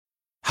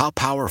How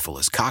powerful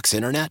is Cox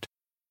Internet?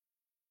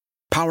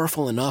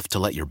 Powerful enough to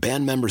let your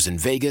band members in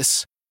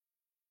Vegas,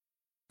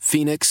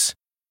 Phoenix,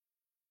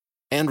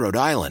 and Rhode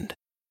Island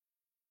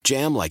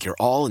jam like you're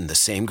all in the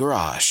same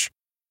garage.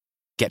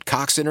 Get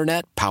Cox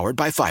Internet powered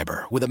by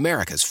fiber with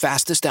America's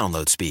fastest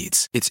download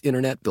speeds. It's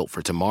internet built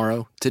for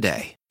tomorrow,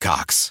 today.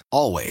 Cox,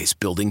 always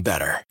building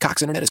better.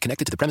 Cox Internet is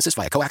connected to the premises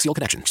via coaxial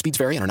connection. Speeds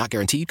vary and are not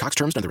guaranteed. Cox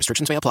terms and other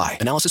restrictions may apply.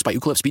 Analysis by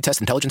Ookla Speed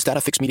Test Intelligence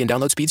Data. Fixed median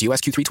download speeds. US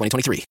Q3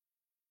 2023.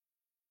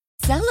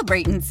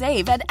 Celebrate and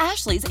save at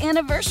Ashley's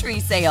Anniversary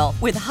Sale.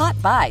 With Hot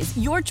Buys,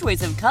 your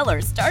choice of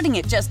colors starting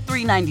at just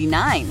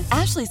 $3.99.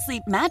 Ashley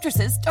Sleep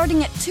mattresses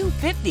starting at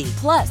 $2.50.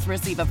 Plus,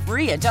 receive a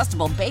free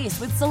adjustable base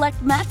with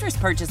select mattress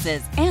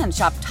purchases. And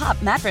shop top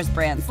mattress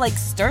brands like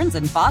Stearns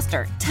 &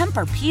 Foster,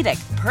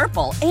 Tempur-Pedic,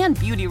 Purple, and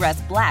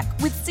Beautyrest Black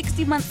with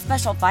 60-month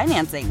special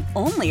financing.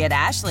 Only at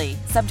Ashley.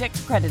 Subject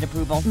to credit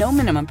approval. No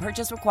minimum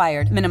purchase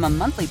required. Minimum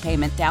monthly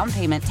payment, down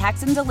payment,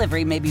 tax, and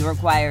delivery may be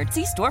required.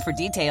 See store for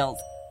details.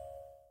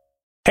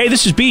 Hey,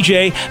 this is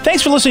BJ.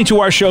 Thanks for listening to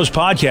our show's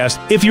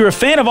podcast. If you're a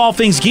fan of all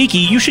things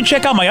geeky, you should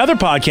check out my other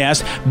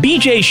podcast,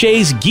 BJ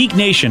Shea's Geek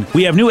Nation.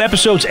 We have new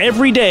episodes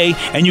every day,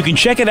 and you can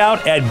check it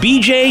out at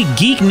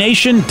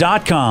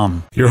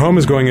bjgeeknation.com. Your home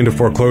is going into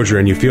foreclosure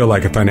and you feel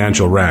like a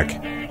financial wreck.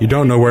 You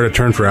don't know where to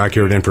turn for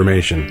accurate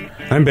information.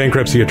 I'm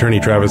bankruptcy attorney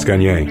Travis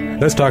Gagne.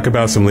 Let's talk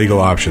about some legal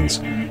options.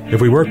 If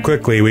we work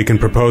quickly, we can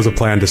propose a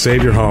plan to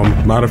save your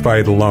home,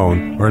 modify the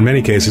loan, or in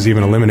many cases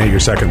even eliminate your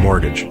second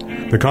mortgage.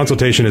 The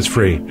consultation is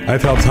free.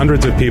 I've helped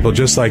hundreds of people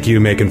just like you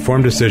make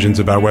informed decisions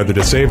about whether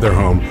to save their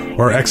home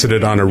or exit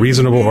it on a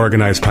reasonable,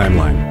 organized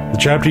timeline. The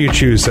chapter you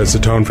choose sets the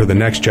tone for the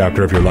next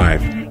chapter of your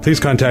life. Please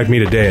contact me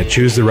today at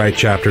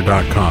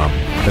choosetherightchapter.com.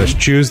 That's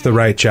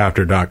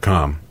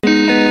choosetherightchapter.com.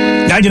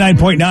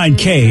 99.9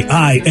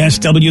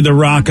 KISW, the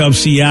Rock of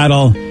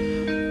Seattle.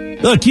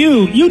 Look,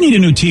 you need a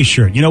new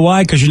T-shirt. You know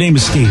why? Because your name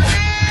is Steve.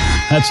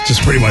 That's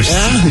just pretty much...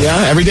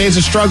 Yeah. Every day is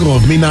a struggle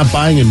of me not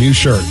buying a new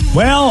shirt.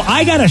 Well,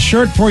 I got a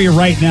shirt for you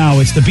right now.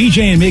 It's the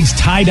BJ and Migs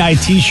tie-dye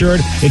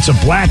T-shirt. It's a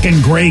black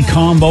and gray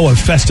combo of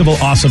festival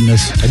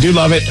awesomeness. I do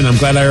love it, and I'm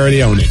glad I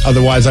already own it.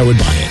 Otherwise, I would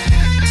buy it.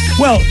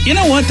 Well, you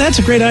know what? That's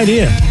a great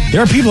idea.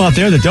 There are people out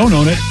there that don't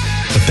own it,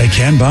 but they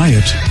can buy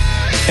it.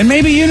 And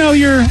maybe,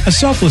 you're a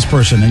selfless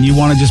person and you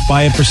want to just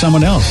buy it for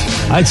someone else.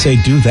 I'd say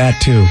do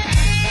that, too.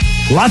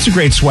 Lots of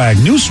great swag.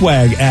 New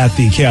swag at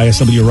the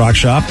KISW Rock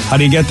Shop. How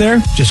do you get there?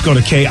 Just go to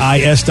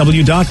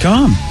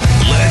KISW.com.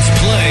 Let's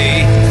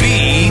play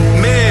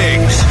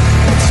B-Migs.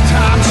 It's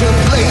time to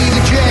play the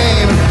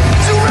game.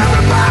 So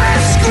everybody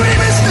scream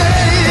his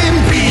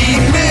name.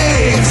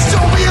 B-Migs.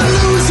 Don't be a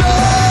loser.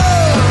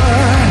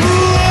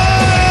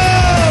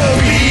 Whoa.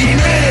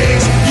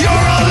 B-Migs. You're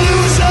a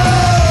loser.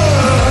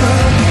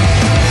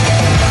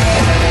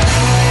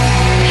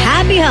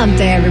 Happy hump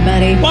day,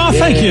 everybody. Well,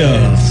 thank you.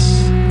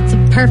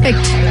 Perfect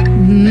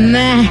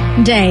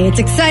meh day. It's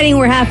exciting.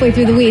 We're halfway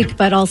through the week,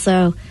 but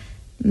also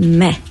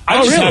meh.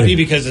 I'm just happy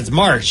because it's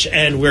March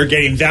and we're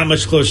getting that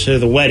much closer to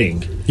the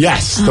wedding.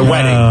 Yes, the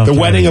wedding. The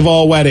wedding of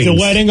all weddings. The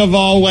wedding of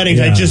all weddings.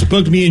 Yeah. I just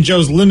booked me and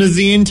Joe's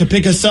limousine to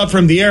pick us up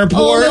from the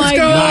airport. Oh my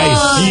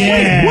God. Nice.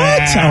 Yeah.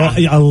 What?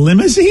 A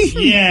limousine?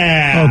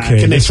 Yeah.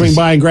 Okay. Can they swing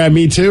by and grab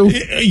me too?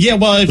 Yeah,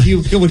 well, if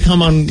you would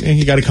come on,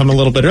 you got to come a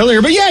little bit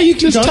earlier. But yeah, you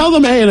can Just tell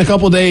them, hey, in a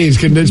couple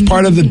days. It's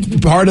part of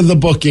the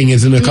booking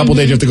is in a couple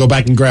days. You have to go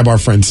back and grab our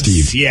friend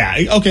Steve. Yeah.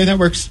 Okay, that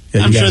works.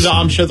 Yeah,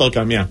 I'm sure they'll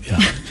come. Yeah.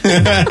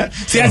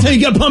 See, that's how you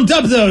get pumped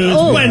up though. It's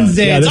Oh.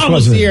 Wednesday. Yeah, it's this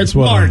almost wasn't- here. It's this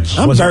wasn't- March.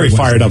 I'm very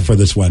fired up for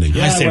this wedding.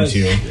 I am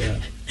too.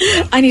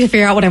 I need to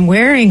figure out what I'm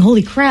wearing.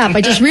 Holy crap.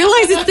 I just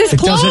realized it's this It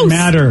close. doesn't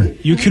matter.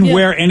 You can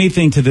wear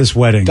anything to this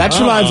wedding. That's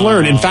what I've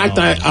learned. In fact,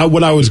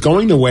 what I was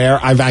going to wear,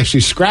 I've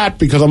actually scrapped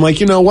because I'm like,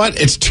 you know what?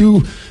 It's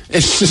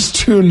just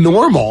too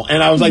normal.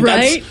 And I was like,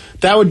 Right?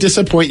 that would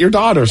disappoint your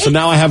daughter. So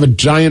now I have a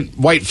giant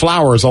white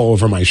flowers all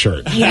over my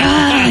shirt.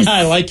 Yes.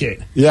 I like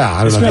it. Yeah,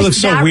 I It's don't going to know. look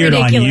so That weird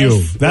on you.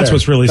 ridiculous. That's There.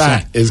 what's really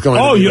That sad. is going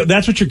Oh, to be-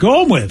 that's what you're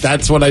going with.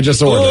 That's what I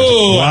just ordered.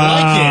 Oh,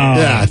 I like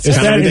it. Yeah, it's Is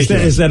kinda that,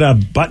 ridiculous. is that a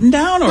button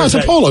down? Or No, is it's a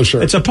that- polo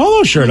shirt. It's a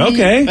polo shirt.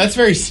 Okay. That's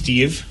very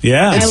Steve.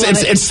 Yeah.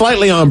 It's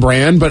slightly on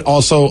brand, but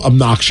also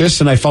obnoxious,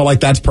 and I felt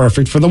like that's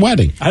perfect for the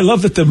wedding. I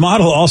love that the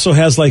model also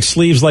has like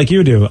sleeves like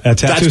you do.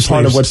 Tattoo That's sleeves.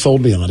 part of what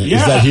sold me on it. Is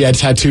Yeah. that he had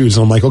tattoos,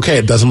 and I'm like, okay,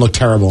 it doesn't look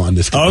terrible on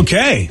this guy.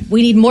 Okay.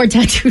 We need more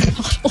tattooed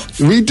models.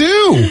 We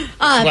do.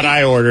 That's what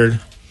I ordered.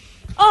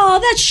 Oh,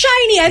 that's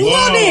shiny. I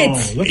love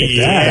it. Look at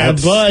Yeah,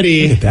 that.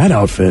 buddy. Look at that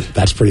outfit.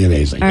 That's pretty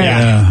amazing. All right.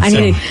 Yeah.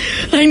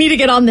 I need to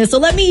get on this. So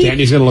let me.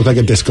 Danny's gonna look like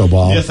a disco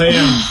ball. Yes, I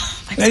am.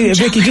 Hey,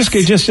 Vicky,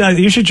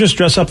 you should just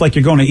dress up like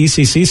you're going to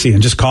ECCC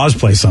and just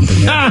cosplay something.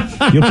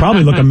 Yeah. You'll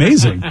probably look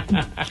amazing.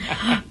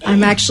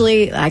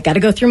 I got to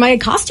go through my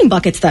costume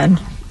buckets then.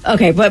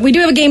 Okay, but we do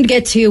have a game to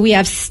get to. We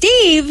have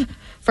Steve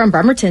from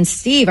Bremerton.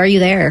 Steve, are you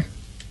there?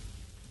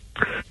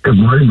 Good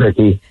morning,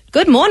 Becky.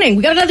 Good morning.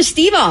 We got another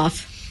Steve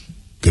off.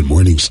 Good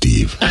morning,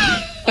 Steve.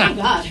 Oh,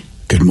 God.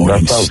 Good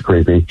morning. That sounds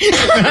creepy.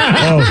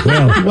 Oh,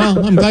 well.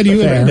 Well, I'm glad you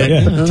were there.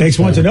 Yeah. Takes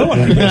one to know one,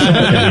 I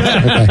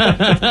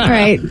guess. All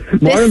right.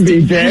 Morning,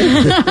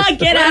 BJ.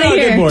 Get out of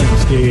here. Good morning,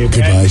 Steve.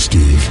 Goodbye,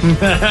 Steve.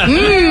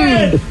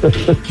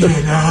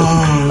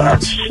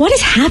 What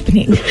is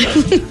happening?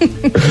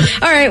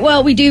 All right,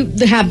 well, we do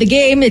have the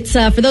game. It's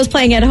for those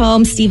playing at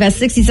home. Steve has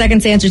 60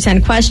 seconds to answer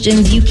 10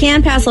 questions. You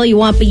can pass all you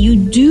want, but you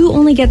do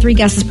only get 3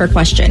 guesses per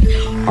question.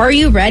 Are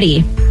you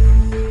ready?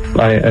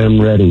 I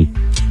am ready.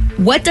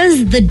 What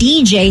does the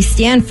DJ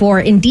stand for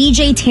in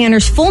DJ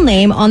Tanner's full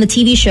name on the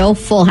TV show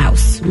Full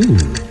House?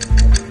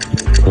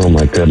 Oh,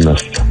 my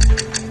goodness.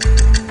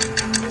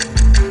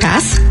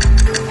 Pass?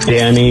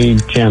 Danny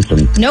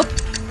Jansen. Nope.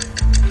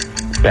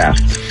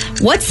 Pass.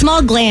 What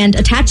small gland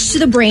attached to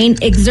the brain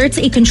exerts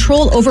a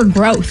control over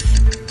growth?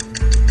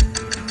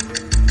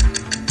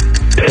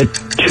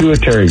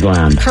 Pituitary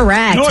gland.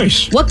 Correct.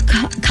 Nice. What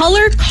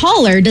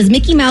collar does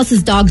Mickey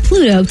Mouse's dog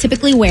Pluto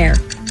typically wear?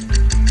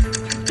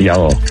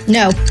 Yellow.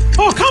 No.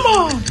 Oh, come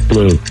on.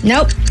 Blue.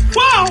 Nope.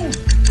 Wow.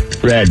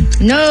 Red.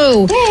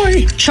 No.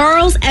 Boy.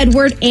 Charles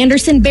Edward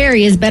Anderson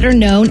Barry is better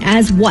known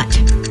as what?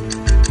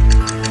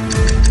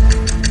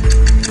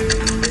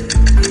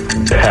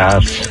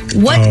 Pass.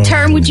 What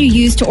term would you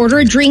use to order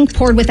a drink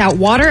poured without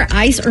water,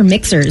 ice, or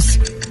mixers?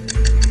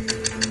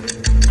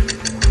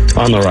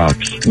 On the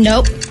rocks.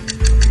 Nope.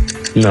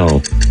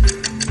 No.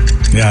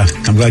 Yeah,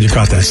 I'm glad you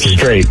caught that, Steve.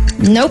 Straight.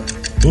 Nope.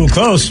 Ooh,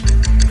 close.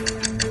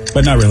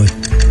 But not really.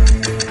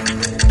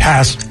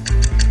 Pass.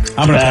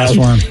 I'm going to pass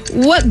for him.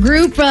 What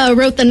group wrote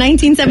the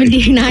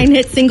 1979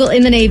 hit single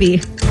In the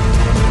Navy?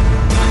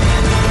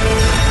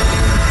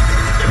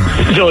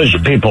 Village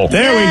People.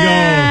 There we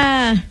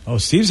Ah. go. Oh,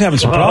 Steve's having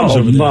some problems Oh,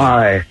 over there.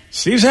 my.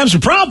 Steve's having some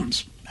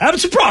problems. Having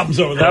some problems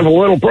over there. Having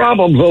little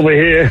problems over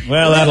here.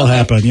 Well, that'll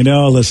happen. You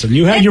know, listen,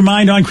 you had your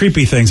mind on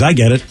creepy things. I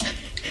get it.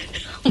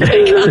 But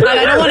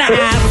I don't want to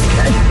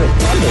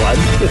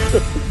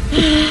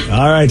ask.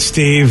 All right,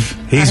 Steve.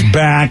 He's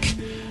back.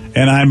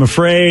 And I'm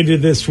afraid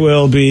this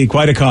will be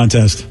quite a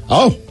contest.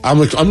 Oh, I'm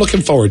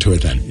looking forward to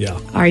it then. Yeah.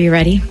 Are you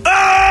ready?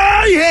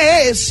 Ah,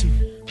 yes.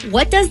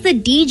 What does the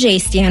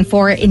DJ stand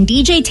for in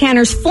DJ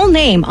Tanner's full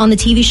name on the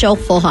TV show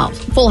Full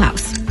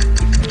House?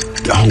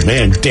 Oh,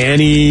 man.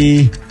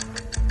 Danny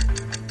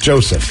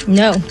Joseph.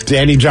 No.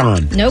 Danny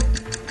John. Nope.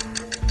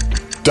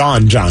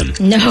 Don John.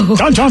 No.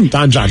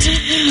 Don Johnson.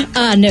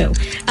 No.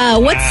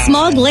 What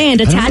small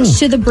gland attached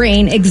to the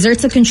brain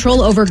exerts a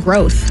control over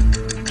growth?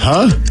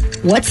 Huh?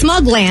 What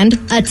small gland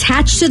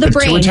attached to the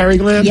brain? Pituitary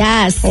gland?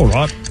 Yes. All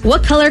right.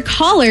 What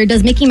collar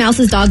does Mickey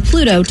Mouse's dog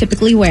Pluto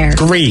typically wear?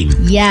 Green.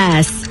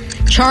 Yes.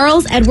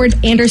 Charles Edward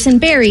Anderson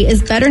Barry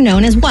is better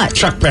known as what?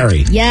 Chuck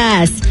Berry.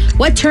 Yes.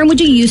 What term would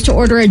you use to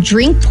order a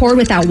drink poured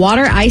without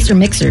water, ice, or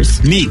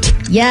mixers? Neat.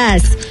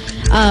 Yes.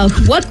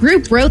 What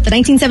group wrote the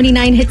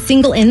 1979 hit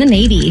single In the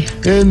Navy?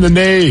 In the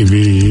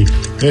Navy,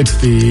 it's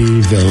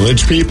the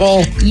Village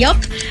People. Yup.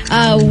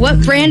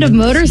 What brand of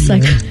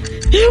motorcycle?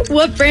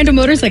 What brand of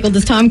motorcycle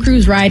does Tom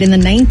Cruise ride in the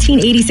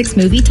 1986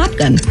 movie Top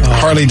Gun?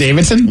 Harley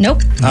Davidson.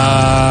 Nope.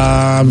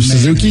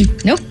 Suzuki.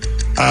 Nope.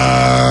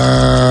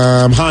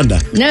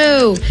 Honda.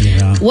 No.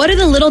 Yeah. What are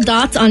the little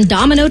dots on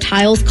domino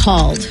tiles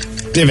called?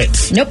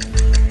 Divots. Nope.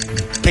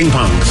 Ping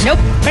pongs. Nope.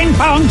 Ping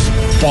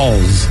pongs.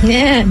 Balls.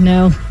 Yeah,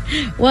 no.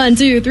 1,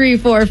 2, 3,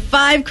 4,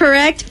 5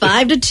 correct.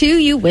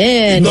 5-2, you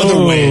win. Another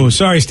Oh, win.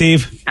 sorry,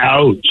 Steve.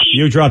 Ouch.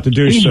 You dropped the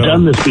deuce. He's So.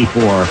 done this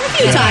before. A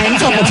few times.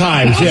 A couple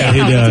times, yeah. He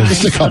does.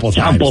 Just a couple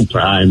times. Couple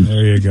times.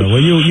 There you go. Well,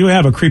 you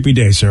have a creepy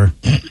day, sir.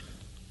 Same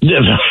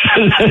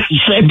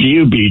to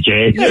you,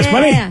 BJ. Yes,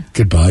 buddy. Yeah.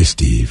 Goodbye,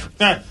 Steve.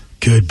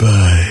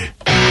 Goodbye.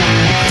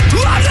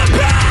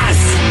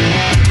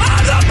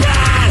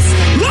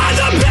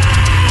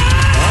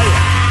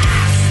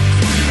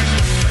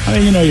 I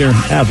mean, you know, you're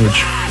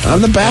average.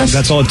 I'm the best.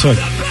 That's all it took.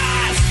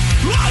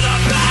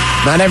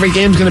 Not every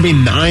game's going to be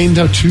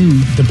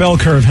 9-2. The bell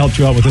curve helped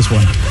you out with this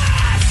one.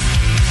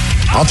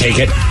 I'll take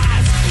it.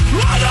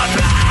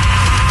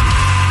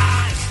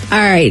 All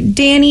right,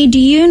 Danny, do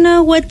you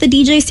know what the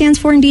DJ stands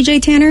for in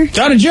DJ Tanner?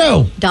 Donna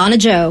Joe. Donna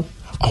Joe.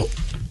 Oh.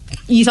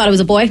 You thought it was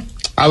a boy?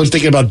 I was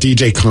thinking about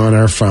DJ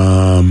Connor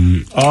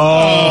from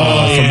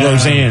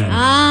Roseanne.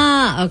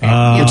 Ah,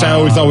 okay. Which I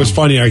always thought was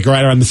funny. Like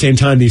right around the same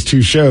time, these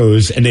two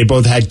shows, and they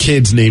both had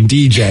kids named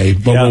DJ,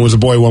 but Yeah. one was a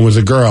boy, one was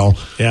a girl.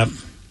 Yep.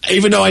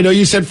 Even though I know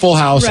you said Full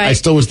House, I Right.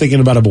 still was thinking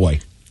about a boy.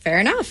 Fair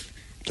enough.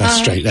 That's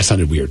straight. That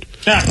sounded weird.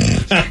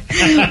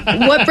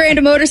 What brand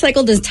of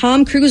motorcycle does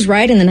Tom Cruise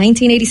ride in the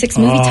 1986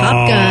 movie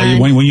Top Gun?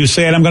 When you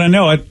say it, I'm going to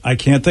know it. I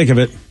can't think of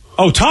it.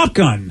 Oh, Top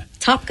Gun.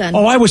 Top Gun.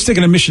 Oh, I was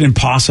thinking of Mission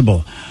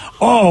Impossible.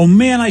 Oh,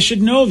 man, I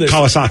should know this.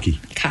 Kawasaki.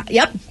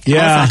 Yep.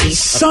 Yeah, Kawasaki.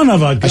 son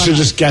of a I gun. should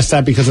just guess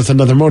that because it's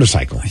another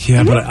motorcycle.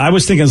 Yeah, but I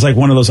was thinking it's like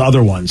one of those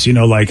other ones, you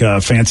know, like a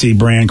fancy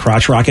brand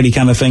crotch rockety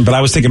kind of thing. But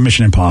I was thinking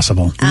Mission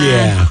Impossible.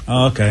 Yeah.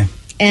 Oh, okay.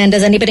 And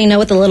does anybody know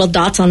what the little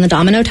dots on the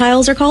domino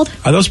tiles are called?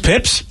 Are those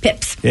pips?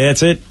 Pips. Yeah,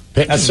 that's it.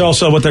 Pips. That's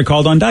also what they're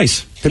called on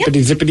dice.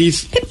 Pippity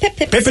zippities. Pip, pip,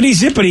 pips. Pippity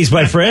zippities,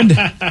 my friend.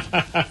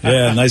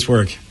 Yeah, nice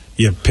work.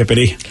 You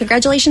pippity.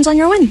 Congratulations on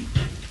your win.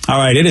 All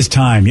right, it is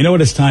time. You know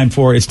what it's time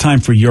for? It's time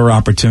for your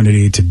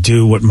opportunity to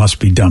do what must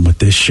be done with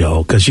this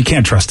show, because you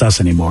can't trust us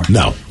anymore.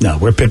 No,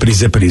 we're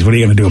pippity-zippities. What are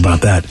you going to do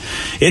about that?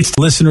 It's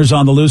Listeners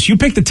on the Loose. You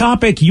pick the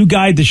topic, you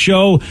guide the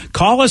show.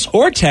 Call us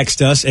or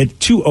text us at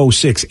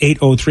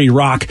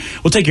 206-803-ROCK.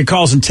 We'll take your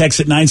calls and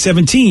texts at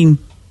 917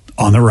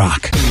 on The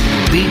Rock.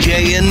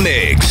 BJ and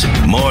Migs,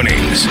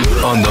 mornings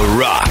on The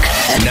Rock,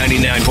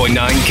 99.9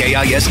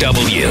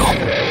 KISW.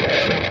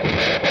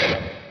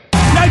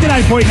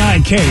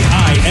 99.9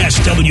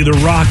 KISW, The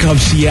Rock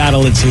of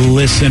Seattle. It's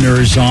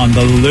Listeners on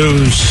the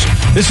Loose.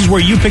 This is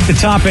where you pick the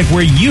topic,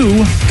 where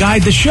you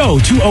guide the show.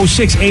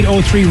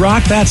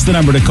 206-803-ROCK, that's the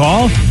number to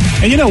call.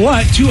 And you know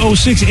what?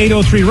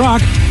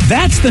 206-803-ROCK,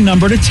 that's the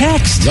number to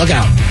text. Look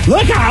out.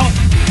 Look out!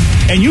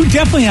 And you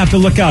definitely have to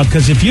look out,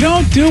 because if you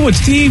don't do what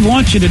Steve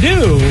wants you to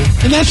do...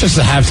 And that's just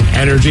to have some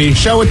energy.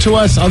 Show it to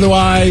us,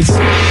 otherwise... we're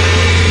going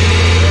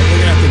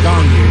to have to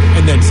gong you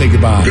and then say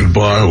goodbye.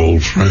 Goodbye,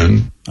 old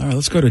friend. All right,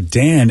 let's go to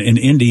Dan in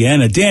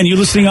Indiana. Dan, you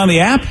listening on the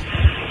app? Yep,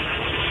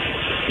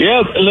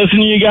 listen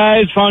to you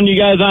guys. Found you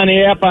guys on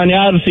the app, on the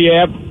Odyssey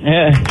app.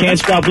 Can't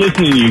stop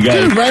listening to you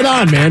guys. Dude, right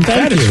on, man.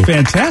 Thank you. That is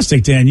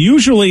fantastic, Dan.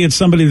 Usually it's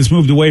somebody that's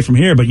moved away from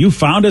here, but you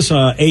found us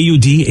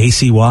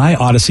AUDACY,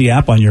 Odyssey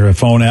app on your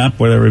phone app,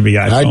 whatever it be.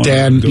 All right,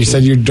 Dan, you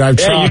said you drive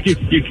truck. You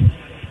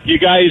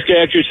guys can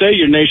actually say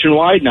you're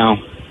nationwide now.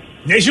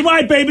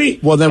 Nationwide, baby.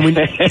 Well, then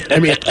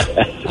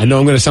I know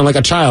I'm going to sound like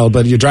a child,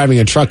 but you're driving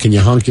a truck. Can you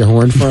honk your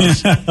horn for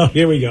us?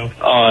 Here we go.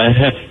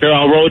 Here,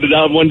 I'll roll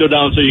the window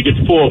down so you get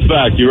the full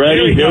effect. You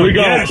ready? Here we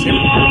go. Yes.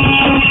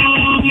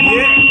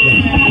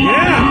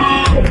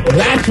 Yeah.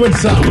 That's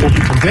what's up.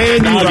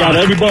 Dan, I got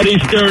everybody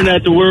staring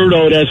at the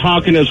weirdo that's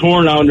honking his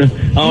horn out in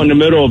the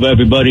middle of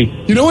everybody.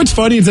 You know what's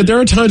funny is that there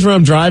are times where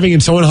I'm driving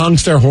and someone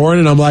honks their horn,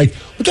 and I'm like,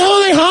 what the hell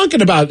are they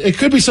honking about? It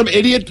could be some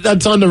idiot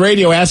that's on the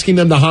radio asking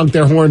them to honk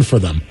their horn for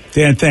them.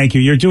 Dan, thank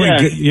you. You're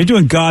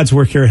doing God's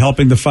work here,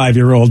 helping the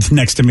 5-year-old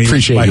next to me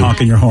by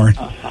honking your horn.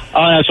 Oh,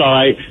 that's all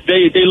right.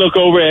 They look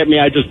over at me.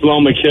 I just blow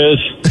them a kiss.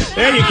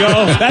 There you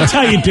go. That's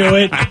how you do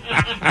it.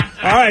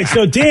 All right.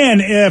 So,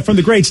 Dan, from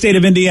the great state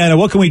of Indiana,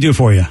 what can we do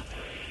for you?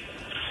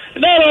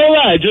 Not all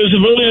right. Just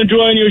really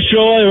enjoying your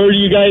show. I heard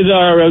you guys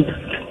are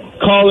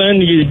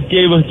calling. You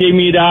gave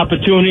me the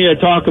opportunity to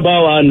talk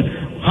about on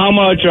how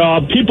much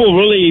people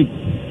really.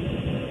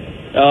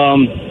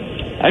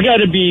 I got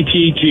to be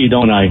PG,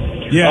 don't I?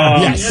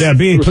 Yeah, yes. Yeah,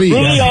 please.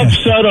 Really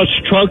upset us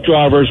truck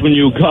drivers when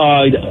you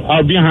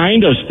are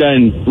behind us,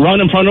 then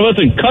run in front of us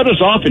and cut us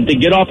off and to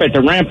get off at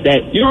the ramp.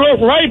 That you're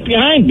right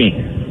behind me.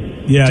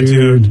 Yeah,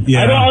 dude.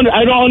 Yeah.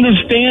 I don't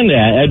understand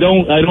that. I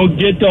don't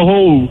get the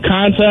whole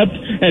concept.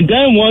 And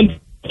then one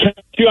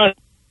you on.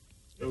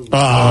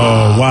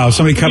 Oh wow!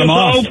 Somebody cut him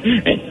off. Oh,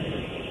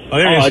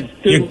 there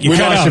he is. You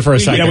lost you for a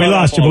second. Yeah, we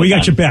lost you, but we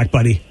got you back,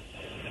 buddy.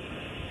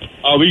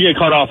 We get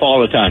cut off all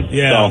the time.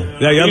 Yeah, so,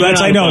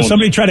 that's I know.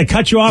 Somebody tried to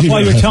cut you off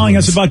while you were telling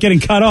us about getting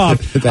cut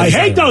off. I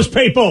hate those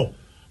people.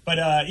 But,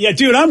 yeah,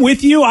 dude, I'm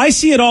with you. I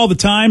see it all the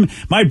time.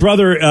 My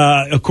brother,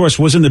 of course,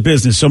 was in the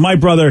business. So my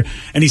brother,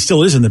 and he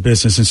still is in the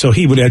business, and so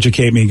he would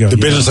educate me and go, the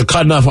business of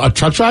cutting off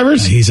truck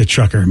drivers? He's a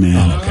trucker,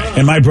 man. Oh, okay.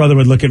 And my brother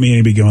would look at me and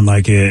he'd be going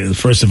like,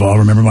 first of all,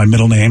 remember my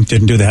middle name?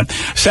 Didn't do that.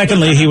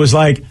 Secondly, he was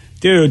like,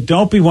 dude,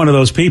 don't be one of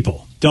those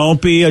people.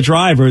 Don't be a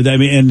driver.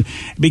 And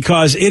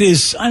because it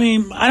is, I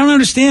don't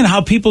understand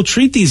how people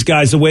treat these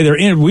guys the way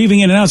they're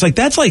weaving in and out. It's like,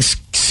 that's like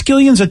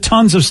skillions of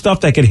tons of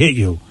stuff that could hit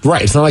you.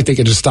 Right. It's not like they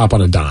could just stop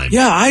on a dime.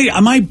 Yeah.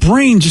 My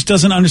brain just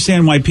doesn't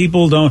understand why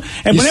people don't.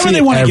 And whenever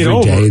they want to get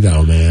over. Every day,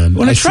 though, man.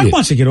 When a truck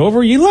wants to get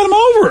over, you let them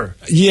over.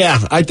 Yeah.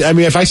 I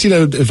mean, if I see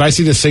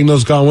the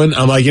signals going,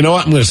 I'm like, you know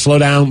what? I'm going to slow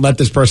down, let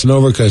this person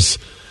over because.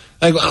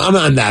 Like, I'm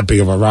not in that big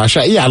of a rush.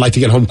 I'd like to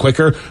get home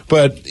quicker,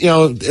 but,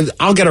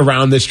 I'll get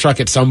around this truck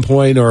at some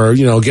point or,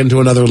 get into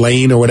another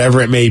lane or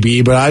whatever it may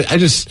be. But I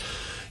just,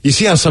 you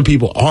see how some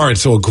people aren't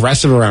so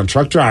aggressive around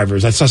truck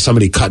drivers. I saw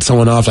somebody cut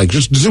someone off, like,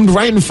 just zoomed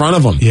right in front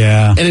of them.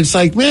 Yeah. And it's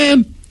like,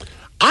 man,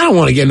 I don't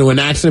want to get into an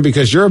accident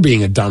because you're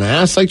being a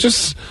dumbass. Like,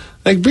 just,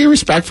 be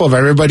respectful of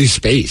everybody's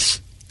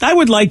space. I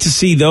would like to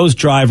see those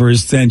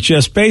drivers then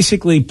just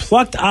basically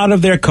plucked out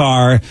of their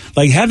car,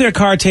 like have their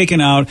car taken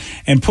out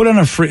and put on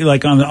a free,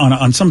 like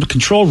on some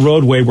controlled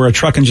roadway where a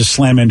truck can just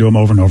slam into them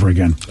over and over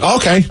again.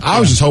 Okay. I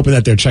was just hoping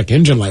that their check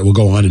engine light will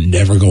go on and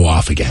never go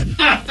off again.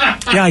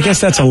 Yeah, I guess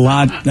that's a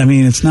lot. I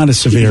mean, it's not as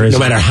severe as no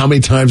matter how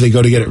many times they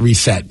go to get it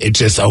reset, it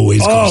just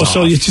always goes off.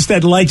 So it's just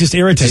that light just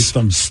irritates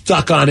them.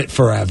 Stuck on it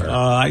forever.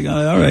 All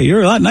right.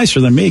 You're a lot nicer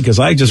than me because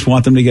I just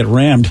want them to get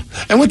rammed.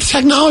 And with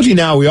technology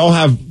now, we all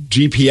have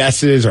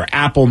GPSs or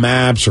Apple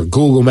Maps or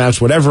Google Maps,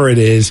 whatever it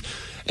is.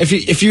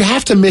 If you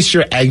have to miss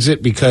your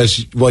exit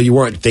because, you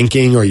weren't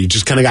thinking or you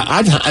just kind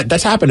of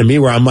that's happened to me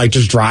where I'm like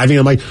just driving.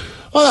 I'm like,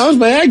 oh, that was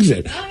my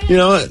exit. I'm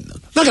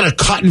not going to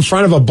cut in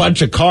front of a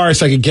bunch of cars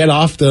so I could get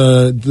off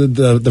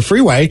the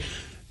freeway.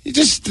 The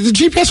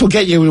GPS will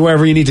get you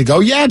wherever you need to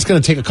go. Yeah, it's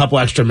going to take a couple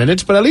extra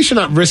minutes, but at least you're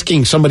not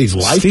risking somebody's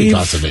life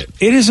because of it.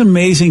 It is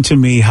amazing to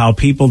me how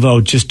people, though,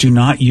 just do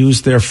not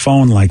use their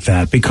phone like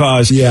that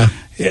because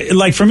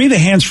Like for me, the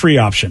hands-free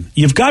option.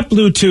 You've got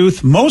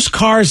Bluetooth. Most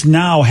cars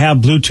now have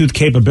Bluetooth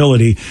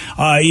capability,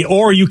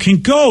 or you can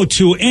go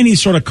to any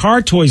sort of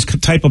car toys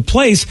type of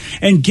place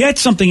and get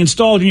something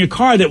installed in your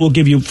car that will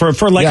give you for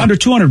under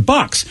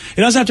 $200.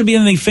 It doesn't have to be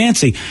anything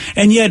fancy.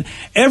 And yet,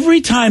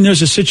 every time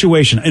there's a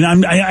situation,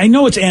 and I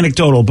know it's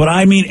anecdotal, but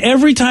I mean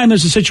every time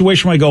there's a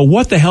situation where I go,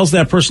 what the hell's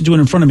that person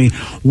doing in front of me?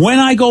 When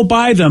I go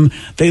by them,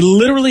 they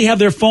literally have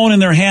their phone in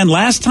their hand.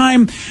 Last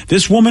time,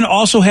 this woman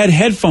also had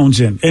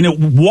headphones in, and it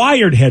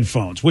wired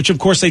headphones, which of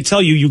course they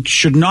tell you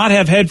should not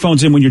have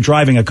headphones in when you're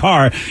driving a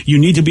car. You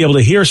need to be able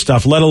to hear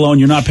stuff, let alone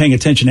you're not paying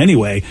attention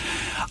anyway.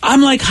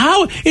 I'm like,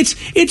 how? It's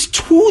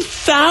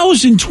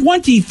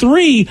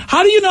 2023.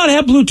 How do you not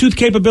have Bluetooth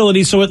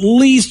capability so at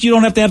least you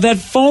don't have to have that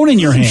phone in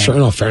your hand? Sure,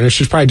 in all fairness,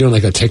 she's probably doing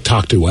like a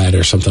TikTok duet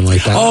or something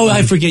like that. Oh,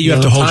 I forget you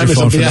have to hold your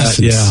phone for that.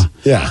 Yeah.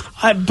 Yeah.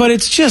 But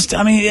it's just,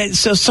 I mean,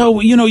 so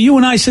you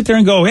and I sit there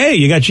and go, hey,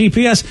 you got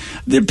GPS.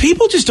 The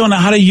people just don't know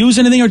how to use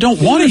anything or don't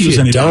want to use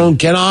anything. Don't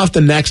get off the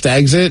next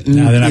exit. And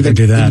no, they're not going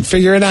to do that.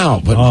 Figure it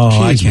out. But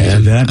I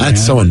can't do that.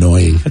 That's so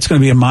annoying. That's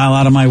going to be a mile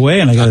out of my way,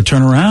 and I got to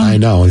turn around. I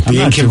know.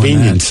 The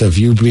inconvenience of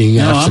you being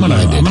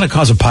absent-minded. I'm going to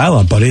cause a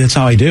pileup, buddy. That's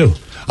how I do.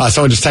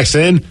 Someone just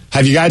texted in.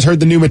 Have you guys heard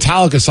the new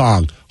Metallica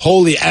song?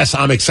 Holy S,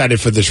 I'm excited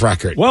for this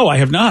record. Whoa, I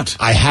have not.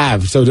 I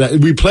have. So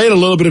we played a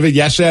little bit of it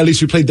yesterday. At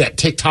least we played that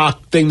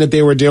TikTok thing that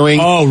they were doing.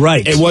 Oh,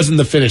 right. It wasn't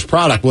the finished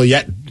product. Well,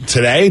 yet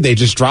today they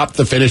just dropped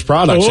the finished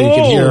product. So you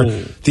can hear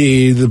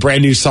the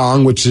brand new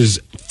song, which is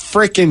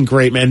freaking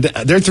great, man.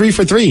 They're 3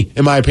 for 3,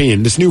 in my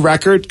opinion. This new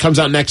record comes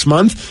out next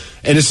month,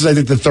 and this is, I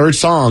think, the third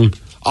song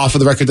off of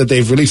the record that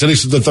they've released. At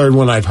least the third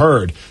one I've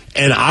heard.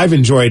 And I've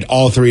enjoyed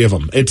all 3 of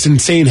them. It's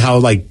insane how,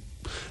 like,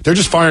 they're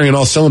just firing on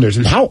all cylinders.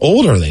 And how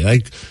old are they?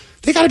 Like,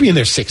 they got to be in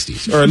their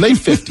 60s or late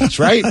 50s,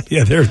 right?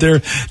 Yeah, they're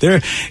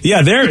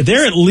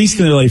at least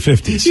in their late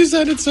 50s. You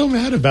sounded so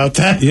mad about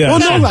that. Yeah. Well,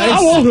 no,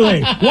 how old are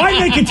they? Why do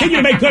they continue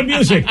to make good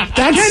music?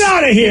 Get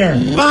out of here.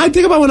 But I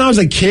think about when I was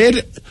a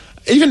kid.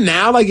 Even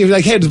now, like, if you're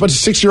like, hey, there's a bunch of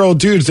 6-year-old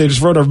dudes, they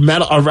just wrote a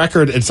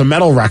record, it's a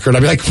metal record,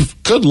 I'd be like,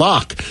 good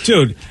luck.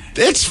 Dude.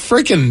 It's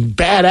freaking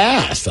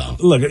badass, though.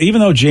 Look, even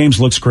though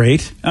James looks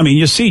great, I mean,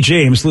 you see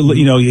James,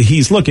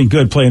 he's looking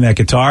good playing that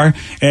guitar.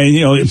 And,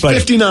 he's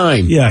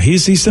 59. Yeah,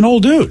 he's an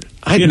old dude.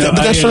 But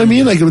that's what I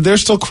mean. Like, they're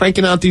still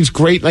cranking out these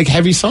great, like,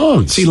 heavy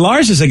sones. See,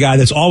 Lars is a guy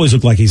that's always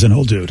looked like he's an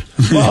old dude.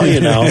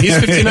 Well, he's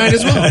 59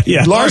 as well.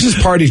 Yeah. Lars's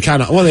party's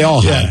kind of, well, they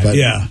all have. But,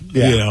 yeah.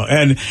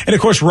 And of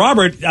course,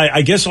 Robert,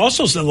 I guess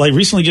also like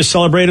recently just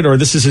celebrated, or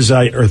this is his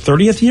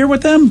 30th year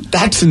with them.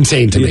 That's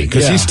insane to me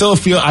because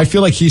I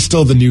feel like he's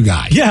still the new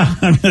guy. Yeah,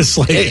 I mean, it's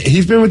like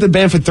he's been with the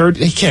band for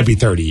 30. He can't be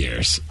 30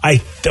 years.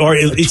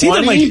 It's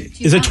either like,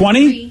 is it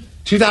 20?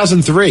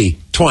 2003,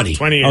 20.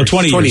 20 years. Oh,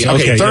 20 years.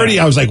 Okay, 30,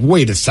 yeah. I was like,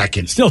 wait a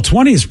second. Still,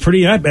 20 is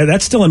pretty,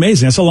 that's still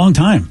amazing. That's a long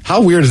time.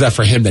 How weird is that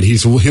for him that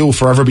he'll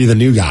forever be the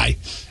new guy?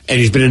 And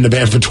he's been in the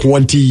band for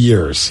 20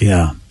 years.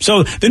 Yeah.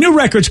 So the new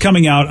record's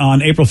coming out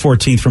on April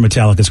 14th for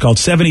Metallica. It's called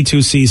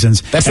 72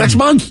 Seasons. That's next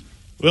month.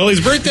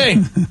 Lily's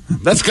birthday.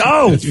 Let's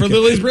go. It's for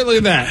Lily's birthday.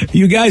 That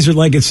you guys are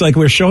like, it's like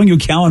we're showing you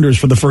calendars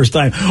for the first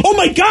time. Oh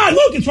my God,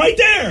 look, it's right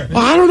there.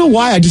 Well, I don't know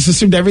why. I just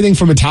assumed everything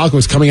from Metallica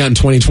was coming out in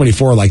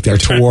 2024, like their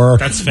tour.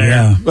 That's fair.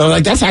 Yeah. Well,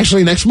 like, that's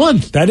actually next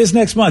month. That is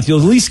next month.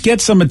 You'll at least get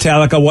some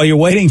Metallica while you're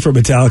waiting for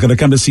Metallica to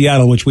come to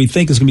Seattle, which we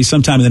think is going to be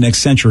sometime in the next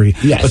century.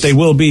 Yes. But they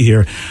will be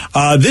here.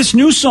 This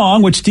new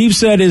song, which Steve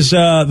said is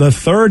the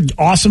third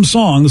awesome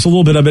song, there's a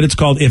little bit of it. It's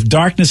called If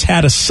Darkness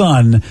Had a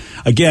Sun.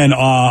 Again,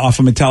 off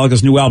of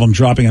Metallica's new album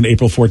dropping on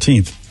April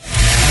 14th.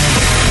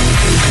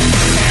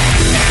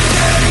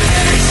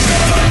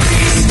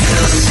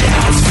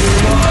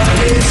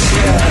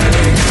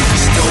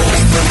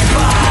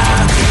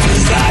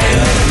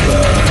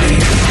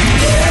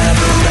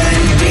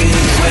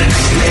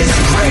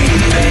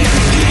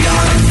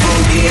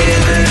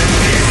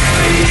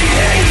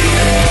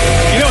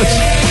 You know,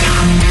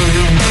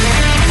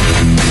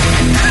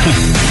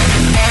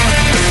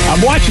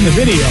 I'm watching the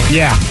video.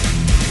 Yeah.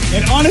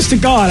 And honest to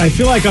God, I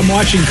feel like I'm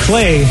watching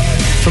Clay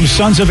from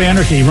Sons of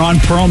Anarchy, Ron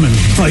Perlman,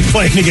 like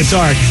playing the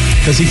guitar,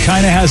 because he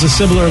kind of has a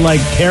similar like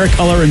hair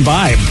color and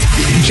vibe.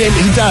 James,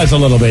 he does a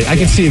little bit. I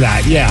can see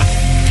that. Yeah.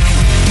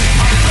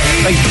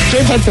 Like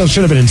James Hetfield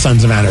should have been in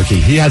Sons of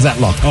Anarchy. He has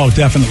that look. Oh,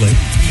 definitely.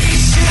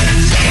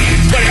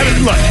 But I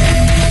mean, look,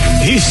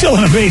 he's still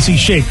in amazing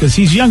shape because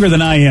he's younger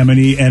than I am,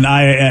 and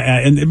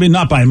I mean,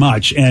 not by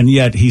much, and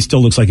yet he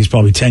still looks like he's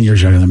probably 10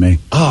 years younger than me.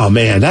 Oh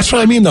man, that's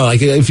what I mean though.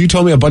 Like if you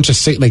told me a bunch of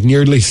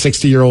nearly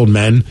 60-year-old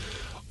men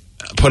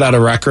put out a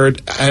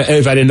record,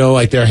 if I didn't know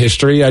like their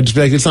history, I'd just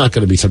be like, it's not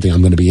going to be something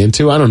I'm going to be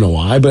into. I don't know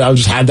why, but I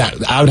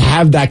would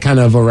have that kind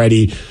of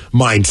already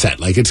mindset.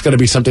 Like it's going to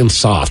be something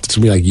soft. It's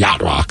going to be like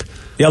yacht rock.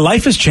 Yeah,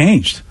 life has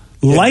changed.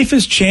 Life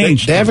has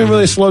changed. They haven't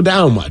really slowed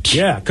down much.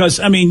 Yeah, because,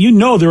 I mean, you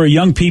know there are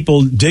young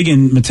people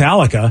digging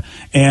Metallica,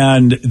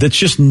 and that's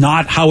just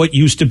not how it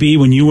used to be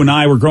when you and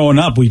I were growing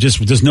up.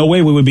 There's no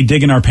way we would be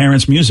digging our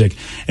parents' music.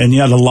 And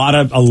yet a lot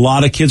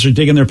of kids are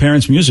digging their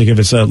parents' music if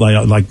it's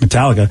like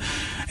Metallica.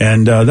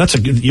 And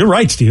you're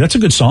right, Steve. That's a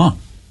good song.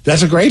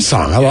 That's a great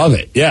song. I love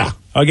it. Yeah.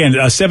 Again,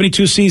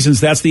 72 Seasons.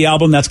 That's the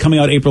album. That's coming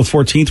out April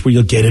 14th, where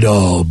you'll get it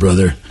all,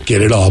 brother.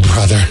 Get it all,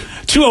 brother.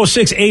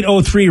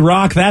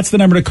 206-803-ROCK. That's the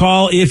number to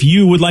call if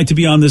you would like to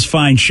be on this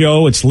fine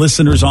show. It's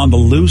Listeners on the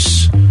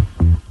Loose.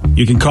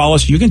 You can call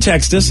us. You can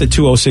text us at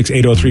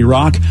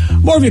 206-803-ROCK.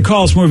 More of your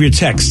calls, more of your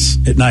texts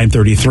at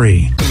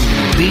 933.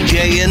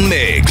 BJ and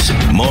Migs,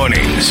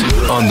 mornings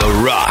on The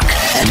Rock,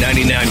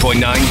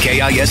 99.9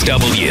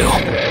 KISW.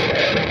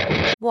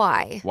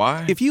 Why?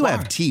 If you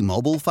have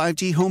T-Mobile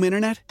 5G home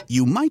internet,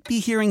 you might be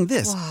hearing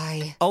this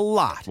a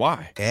lot.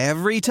 Why?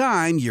 Every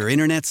time your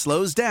internet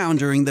slows down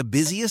during the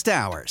busiest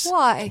hours.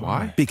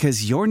 Why?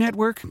 Because your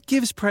network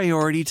gives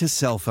priority to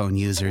cell phone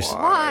users.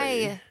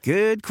 Why?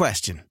 Good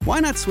question.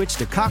 Why not switch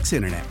to Cox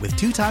Internet with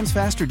 2 times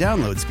faster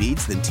download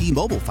speeds than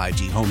T-Mobile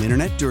 5G home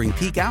internet during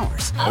peak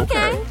hours?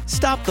 Okay.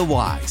 Stop the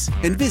whys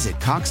and visit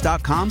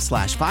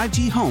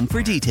cox.com/5G home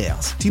for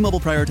details. T-Mobile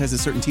prioritizes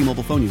certain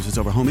T-Mobile phone users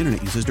over home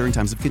internet users during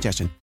times of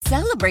congestion.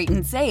 Celebrate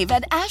and save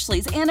at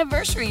Ashley's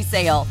Anniversary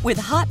Sale. With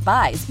Hot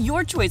Buys,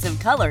 your choice of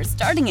colors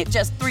starting at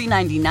just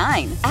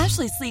 $3.99.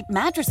 Ashley Sleep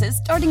mattresses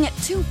starting at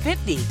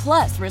 $2.50.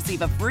 Plus,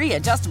 receive a free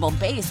adjustable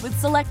base with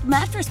select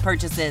mattress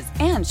purchases.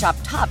 And shop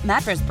top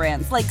mattress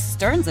brands like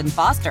Stearns &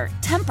 Foster,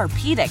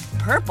 Tempur-Pedic,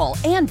 Purple,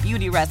 and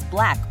Beautyrest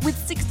Black with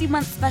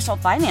 60-month special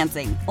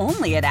financing.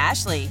 Only at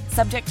Ashley.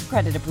 Subject to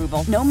credit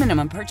approval. No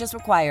minimum purchase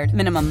required.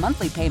 Minimum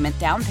monthly payment,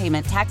 down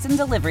payment, tax, and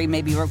delivery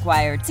may be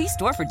required. See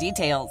store for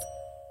details.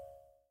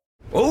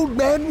 Old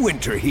Man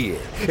Winter here.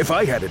 If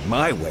I had it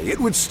my way, it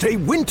would stay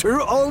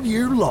winter all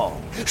year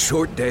long.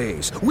 Short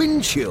days,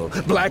 wind chill,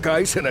 black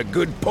ice, and a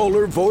good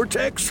polar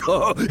vortex.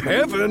 Oh,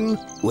 heaven.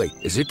 Wait,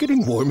 is it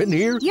getting warm in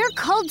here? Your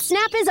cold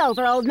snap is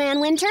over, Old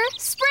Man Winter.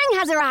 Spring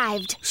has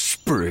arrived.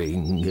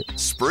 Spring.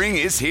 Spring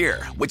is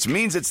here, which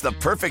means it's the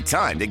perfect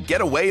time to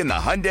get away in the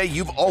Hyundai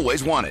you've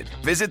always wanted.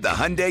 Visit the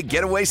Hyundai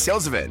Getaway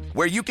Sales Event,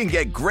 where you can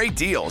get great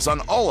deals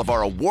on all of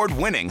our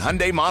award-winning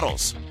Hyundai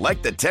models,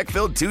 like the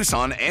tech-filled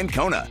Tucson and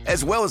Kona,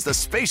 as well as the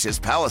spacious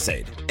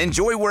Palisade.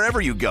 Enjoy wherever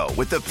you go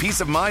with the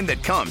peace of mind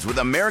that comes with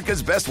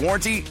America's best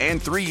warranty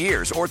and 3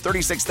 years or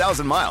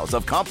 36,000 miles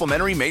of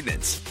complimentary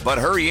maintenance. But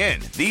hurry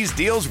in, these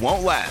deals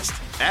won't last.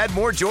 Add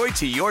more joy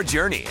to your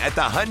journey at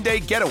the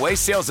Hyundai Getaway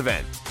Sales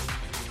Event.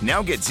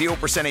 Now get 0%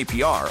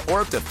 APR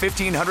or up to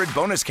 $1,500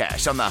 bonus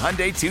cash on the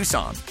Hyundai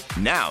Tucson.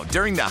 Now,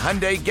 during the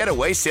Hyundai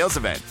Getaway Sales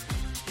Event.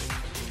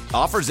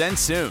 Offers end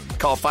soon.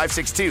 Call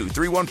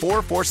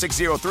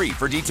 562-314-4603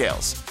 for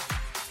details.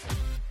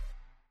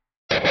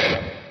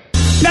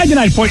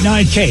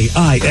 99.9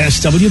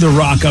 KISW, The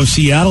Rock of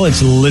Seattle.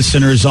 It's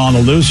Listeners on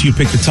the Loose. You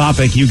pick the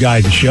topic, you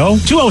guide the show.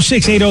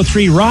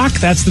 206-803-ROCK.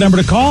 That's the number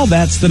to call.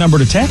 That's the number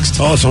to text.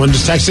 Oh, someone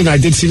just texted. I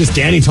did see this.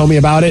 Danny told me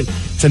about it.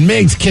 It's in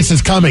Migs. Kiss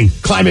is coming.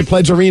 Climate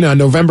Pledge Arena on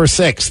November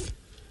 6th.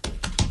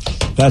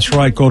 That's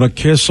right. Go to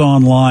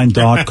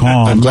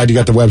kissonline.com. I'm glad you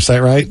got the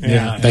website right.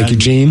 Yeah. Thank you,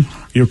 Gene.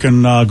 You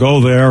can go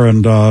there,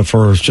 and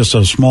for just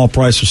a small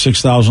price of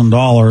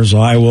 $6,000,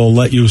 I will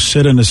let you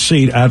sit in a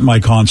seat at my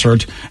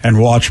concert and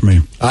watch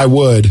me. I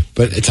would,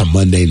 but it's a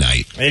Monday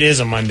night. It is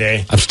a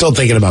Monday. I'm still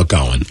thinking about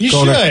going. You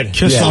should. It's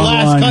the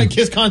last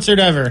Kiss concert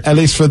ever. At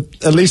least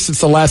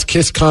it's the last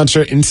Kiss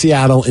concert in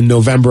Seattle in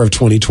November of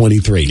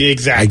 2023.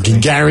 Exactly. I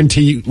can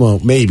guarantee you. Well,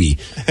 maybe.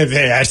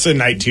 That's a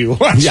night to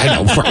watch. Yeah,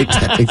 I know, right?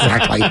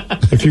 Exactly.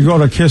 If you go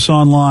to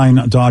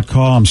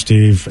kissonline.com,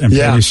 Steve, and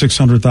pay me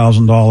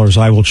 $600,000,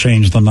 I will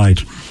change the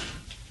night.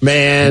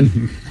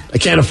 Man, I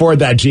can't afford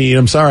that, Gene.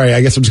 I'm sorry.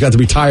 I guess I'm just got to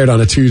be tired on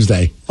a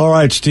Tuesday. All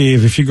right,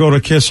 Steve, if you go to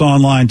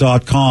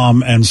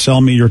kissonline.com and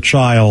sell me your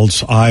child,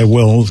 I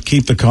will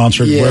keep the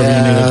concert wherever you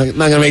need it. I'm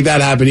not going to make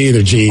that happen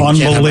either, Gene.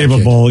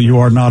 Unbelievable. You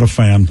are not a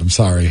fan. I'm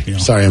sorry.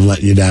 Sorry I'm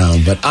letting you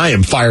down, but I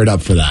am fired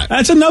up for that.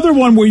 That's another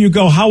one where you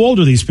go, how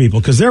old are these people?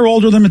 Because they're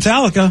older than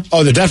Metallica.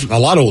 Oh, they're definitely a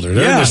lot older.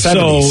 They're in their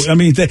 70s. So, I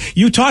mean,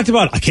 you talked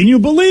about, can you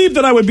believe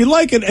that I would be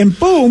like it? And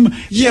boom,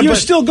 you're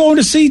still going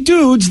to see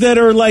dudes that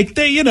are like,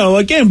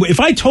 again, if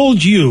I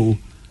told you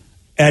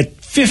at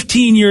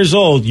 15 years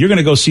old, you're going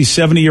to go see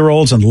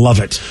 70-year-olds and love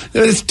it.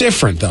 It's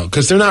different, though,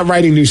 because they're not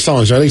writing new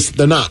songs, or at least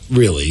they're not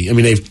really. I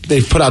mean,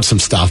 they've put out some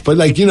stuff, but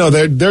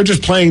they're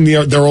just playing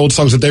their old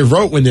songs that they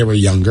wrote when they were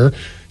younger.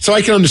 So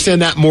I can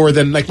understand that more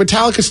than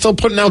Metallica's still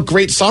putting out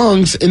great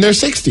songs in their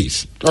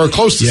 60s or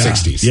close to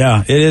 60s.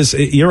 Yeah, it is.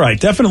 You're right.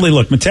 Definitely.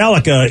 Look,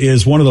 Metallica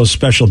is one of those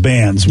special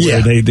bands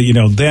where they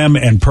them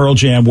and Pearl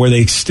Jam, where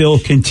they still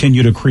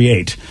continue to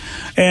create.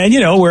 And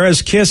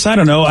whereas Kiss, I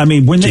don't know. I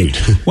mean, when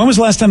was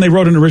the last time they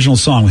wrote an original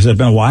song? Has it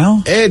been a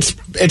while? It's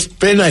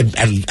been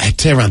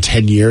I'd say around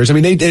 10 years. I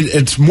mean,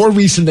 it's more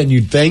recent than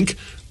you'd think,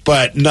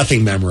 but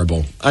nothing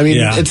memorable. I mean,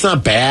 it's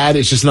not bad.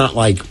 It's just not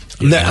like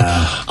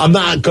I'm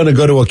not going to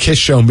go to a Kiss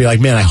show and be like,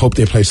 man, I hope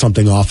they play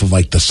something off of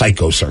like the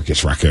Psycho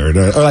Circus record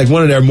or like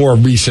one of their more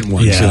recent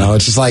ones. Yeah. You know,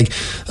 it's just like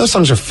those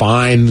songs are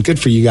fine, good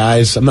for you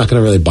guys. I'm not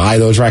going to really buy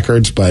those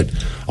records, but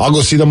I'll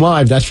go see them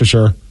live. That's for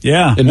sure.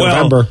 Yeah, in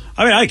November.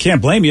 I mean, I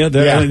can't blame you.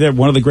 They're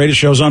one of the greatest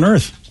shows on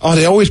earth. Oh,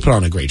 they always put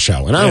on a great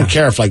show, and I don't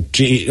care if like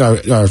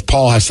or if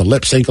Paul has to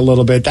lip sync a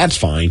little bit. That's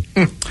fine.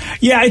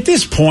 Yeah, at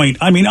this point,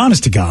 I mean,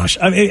 honest to gosh,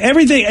 I mean,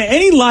 everything,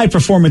 any live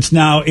performance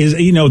now is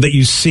that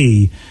you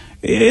see.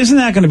 Isn't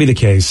that going to be the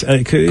case?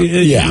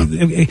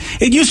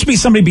 It used to be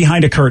somebody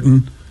behind a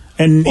curtain.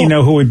 And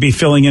who would be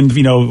filling in,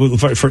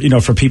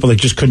 for people that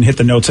just couldn't hit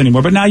the notes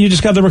anymore. But now you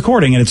just got the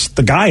recording, and it's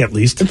the guy at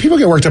least. And people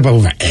get worked up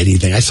over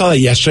anything. I saw that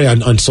yesterday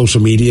on social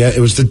media.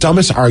 It was the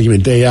dumbest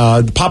argument. They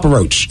Papa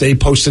Roach, they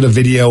posted a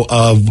video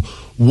of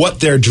what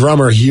their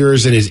drummer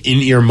hears in his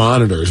in-ear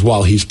monitors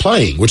while he's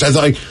playing, which I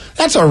thought, like,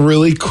 that's a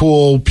really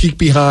cool peek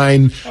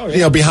behind,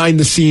 behind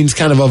the scenes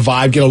kind of a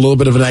vibe. Get a little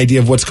bit of an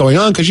idea of what's going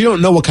on because you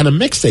don't know what kind of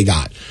mix they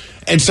got,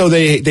 and so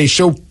they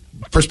show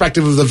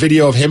perspective of the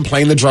video of him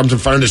playing the drums in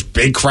front of this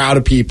big crowd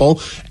of people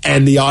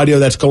and the audio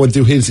that's going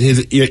through his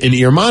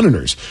in-ear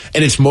monitors.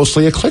 And it's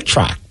mostly a click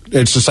track.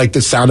 It's just like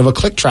the sound of a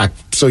click track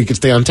so he can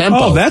stay on tempo.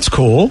 Oh, that's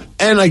cool.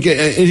 And like,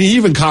 and he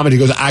even commented,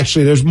 he goes,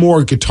 actually, there's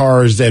more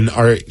guitars than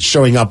are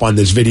showing up on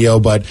this video,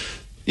 but,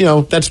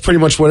 that's pretty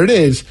much what it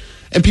is.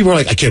 And people are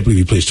like, I can't believe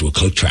he plays to a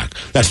click track.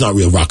 That's not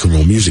real rock and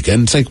roll music.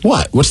 And it's like,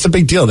 what? What's the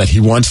big deal? That he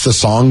wants the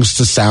songs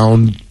to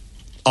sound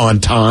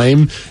on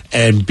time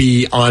and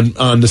be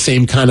on the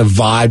same kind of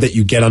vibe that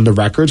you get on the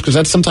records, because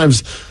that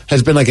sometimes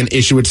has been like an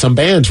issue with some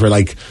bands where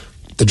like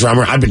the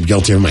drummer, I've been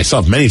guilty of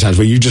myself many times,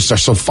 where you just are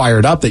so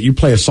fired up that you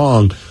play a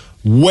song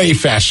way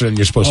faster than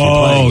you're supposed to be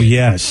playing. Oh,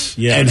 yes.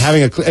 And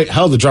having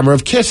the drummer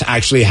of Kiss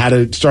actually had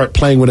to start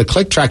playing with a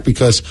click track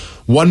because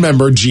one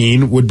member,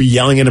 Gene, would be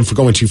yelling at him for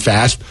going too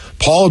fast.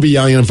 Paul would be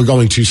yelling at him for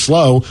going too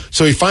slow.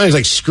 So he finally was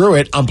like, screw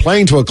it, I'm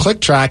playing to a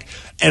click track,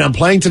 and I'm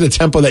playing to the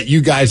tempo that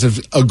you guys have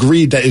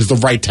agreed that is the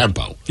right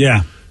tempo.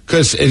 Yeah.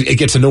 Because it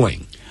gets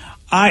annoying.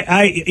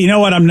 You know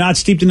what? I'm not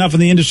steeped enough in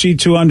the industry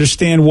to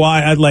understand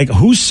why.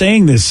 Who's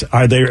saying this?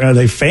 Are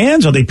they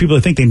fans? Are they people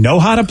that think they know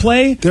how to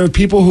play? There are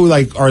people who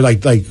are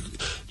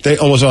they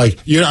almost are like,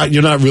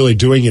 you're not really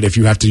doing it if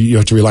you have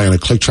to rely on a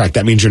click track.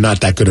 That means you're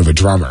not that good of a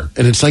drummer.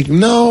 And it's like,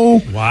 no.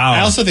 Wow.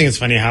 I also think it's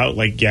funny how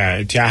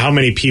how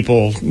many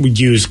people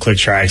use click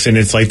tracks, and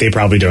it's like they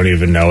probably don't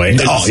even know it.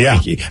 Oh, yeah.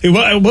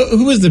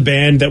 Who was the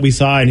band that we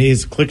saw in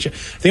his click track? I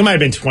think it might have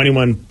been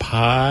 21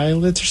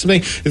 Pilots or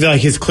something.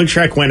 Like his click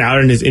track went out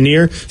in his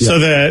in-ear, so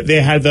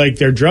they had like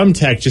their drum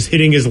tech just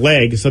hitting his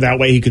leg so that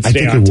way he could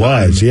stay on time. I think it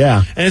was,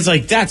 yeah. And it's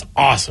like, that's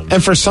awesome.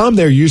 And for some,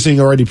 they're using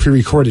already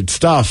pre-recorded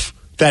stuff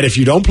that if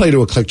you don't play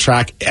to a click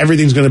track,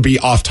 everything's going to be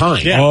off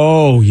time. Yeah.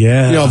 Oh,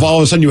 yeah. If all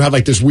of a sudden you have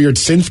like this weird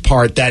synth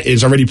part that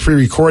is already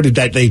pre-recorded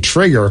that they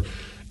trigger,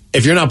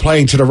 if you're not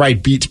playing to the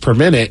right beats per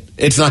minute,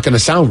 it's not going to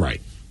sound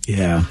right.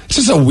 Yeah. It's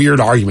just a weird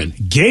argument.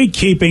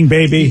 Gatekeeping,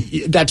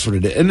 baby. That's what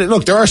it is. And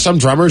look, there are some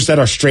drummers that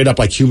are straight up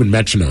like human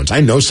metronomes. I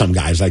know some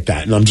guys like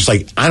that. And I'm just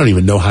like, I don't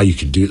even know how you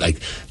can do it. Like,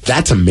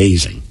 that's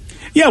amazing.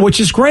 Yeah, which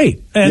is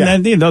great.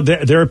 And then,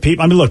 there are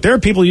people, there are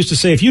people who used to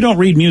say, if you don't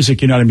read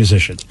music, you're not a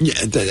musician. Yeah,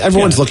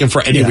 everyone's looking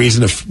for any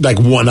reason to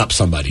one-up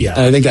somebody. Yeah.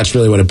 And I think that's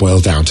really what it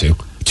boils down to.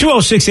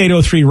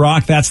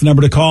 206-803-ROCK, that's the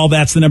number to call.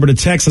 That's the number to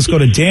text. Let's go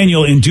to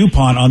Daniel in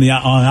DuPont on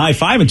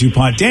I-5 in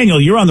DuPont.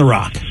 Daniel, you're on the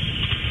Rock.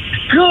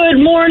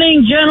 Good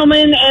morning,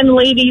 gentlemen and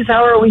ladies.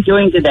 How are we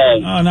doing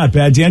today? Oh, not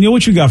bad. Daniel,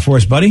 what you got for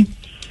us, buddy?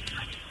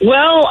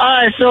 Well,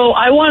 so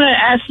I want to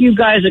ask you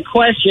guys a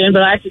question,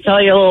 but I have to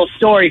tell you a little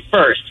story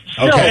first.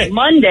 Okay. So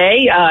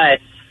Monday,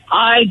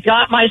 I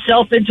got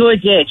myself into a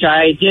ditch.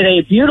 I did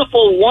a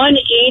beautiful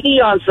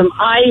 180 on some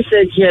ice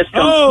and just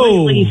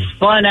completely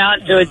spun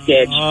out into a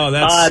ditch. Oh,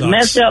 that sucks.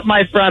 Messed up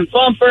my front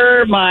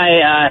bumper.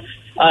 My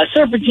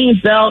serpentine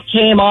belt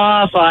came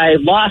off. I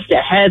lost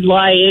a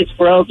headlight. It's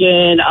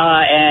broken.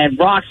 And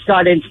rocks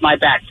got into my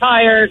back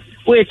tire,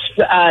 which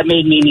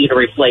made me need to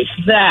replace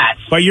that.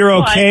 But you're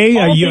okay?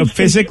 Are you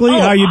physically?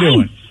 How are you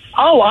doing?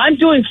 I'm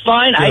doing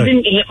fine. Good. I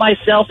didn't hit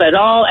myself at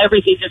all.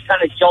 Everything just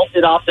kind of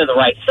jolted off to the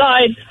right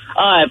side.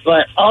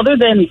 But other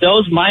than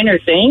those minor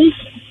things,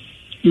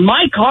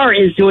 my car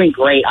is doing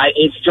great.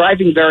 It's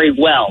driving very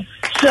well.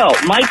 So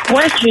my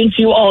question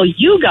to all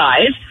you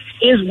guys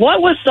is,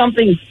 what was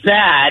something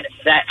bad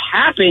that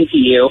happened to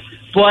you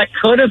but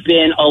could have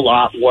been a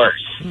lot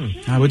worse?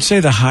 I would say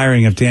the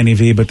hiring of Danny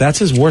V, but that's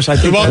his worst. I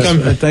think You're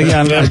welcome. I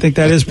think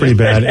that is pretty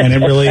bad, and it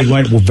really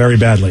went very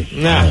badly.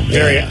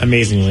 Very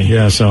amazingly.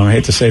 Yeah, so I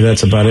hate to say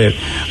that's about it.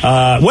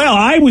 Well,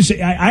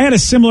 I had a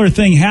similar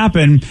thing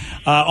happen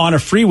on a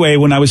freeway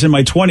when I was in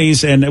my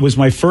 20s, and it was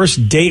my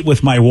first date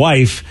with my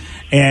wife.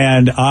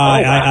 And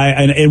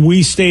and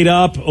we stayed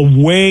up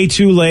way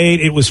too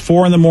late. It was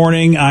 4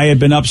 a.m. I had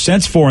been up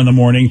since 4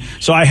 a.m,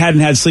 so I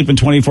hadn't had sleep in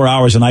 24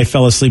 hours, and I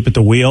fell asleep at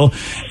the wheel.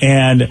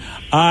 And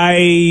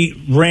I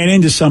ran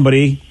into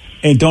somebody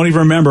and don't even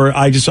remember.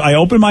 I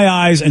opened my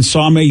eyes and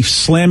saw me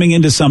slamming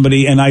into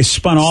somebody, and I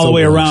spun all the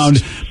way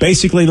around,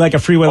 basically like a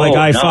freeway, like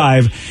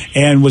I-5,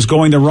 and was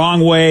going the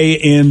wrong way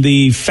in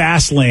the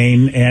fast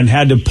lane and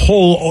had to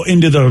pull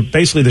into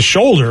basically the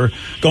shoulder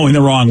going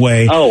the wrong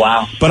way. Oh,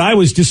 wow. But I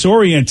was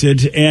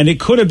disoriented, and it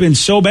could have been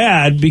so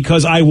bad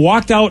because I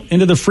walked out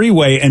into the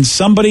freeway and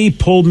somebody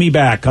pulled me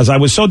back because I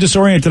was so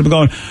disoriented. I'm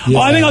going,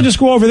 I think I'll just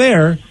go over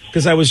there.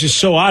 Because I was just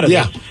so out of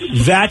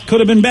it. That could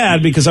have been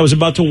bad because I was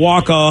about to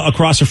walk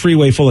across a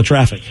freeway full of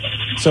traffic.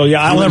 So,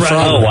 I'll never...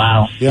 Oh,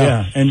 wow.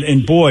 Yeah.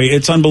 And boy,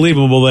 it's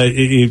unbelievable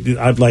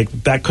that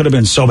that could have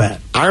been so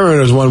bad. I remember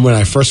there was one when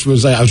I first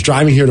I was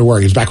driving here to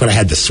work. It was back when I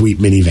had the sweet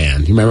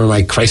minivan. You remember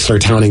my Chrysler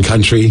Town and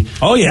Country?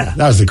 Oh, yeah.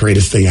 That was the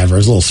greatest thing ever. It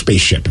was a little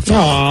spaceship.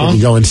 When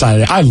you go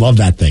inside it. I love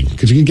that thing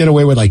because you can get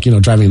away with,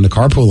 driving in the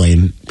carpool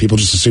lane. People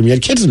just assume you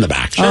had kids in the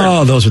back. Sure.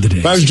 Oh, those were the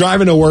days. But I was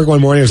driving to work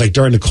one morning. It was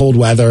during the cold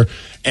weather,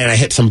 and I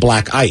hit some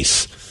black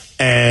ice.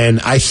 And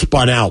I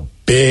spun out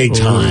big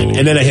time.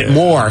 And then I hit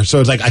more.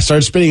 So it's I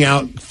started spinning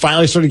out,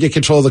 finally started to get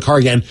control of the car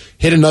again,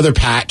 hit another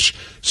patch,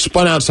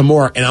 spun out some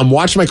more. And I'm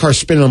watching my car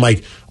spin. And I'm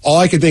like, all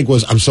I could think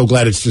was, I'm so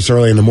glad it's this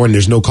early in the morning.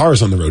 There's no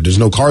cars on the road. There's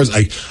no cars.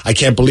 I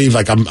can't believe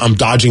I'm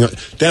dodging.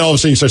 Then all of a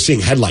sudden you start seeing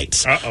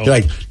headlights. You're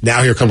like,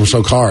 now here comes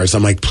some cars.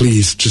 I'm like,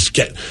 please just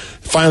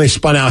finally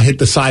spun out, hit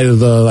the side of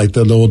the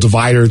little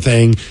divider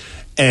thing.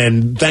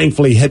 And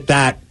thankfully hit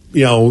that.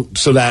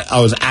 So that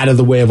I was out of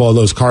the way of all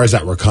those cars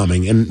that were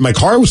coming. And my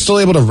car was still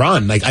able to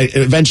run. I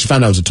eventually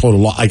found out it was a total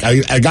loss.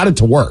 I got it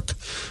to work.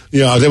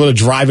 I was able to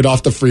drive it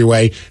off the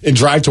freeway and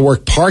drive to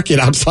work, park it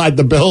outside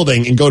the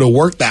building, and go to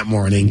work that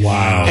morning.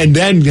 Wow. And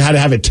then had to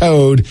have it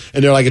towed,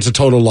 and they're like, it's a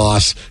total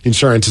loss.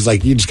 Insurance is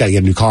like, you just got to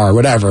get a new car or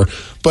whatever.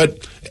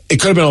 But it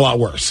could have been a lot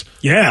worse.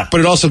 Yeah. But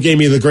it also gave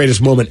me the greatest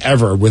moment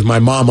ever with my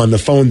mom on the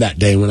phone that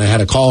day when I had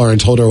to call her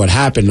and told her what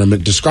happened. I'm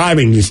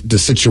describing the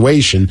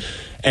situation.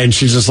 And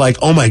she's just like,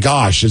 oh, my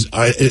gosh, is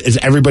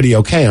everybody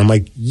okay? I'm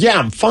like, yeah,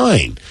 I'm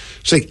fine.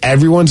 She's like,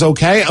 everyone's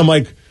okay? I'm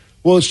like,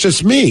 well, it's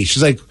just me.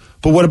 She's like,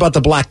 but what about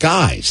the black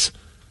guys?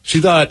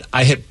 She thought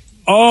I hit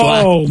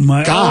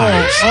black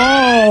guys.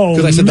 Oh,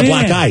 because I said the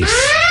black ice.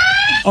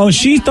 Oh,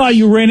 she thought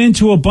you ran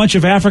into a bunch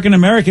of African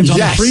Americans on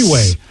the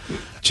freeway.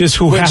 Just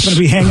who happened to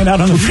be hanging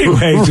out on the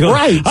freeway.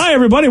 Right. Hi,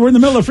 everybody. We're in the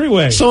middle of the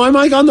freeway. So I'm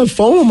on the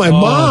phone with my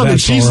mom, and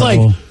she's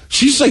horrible.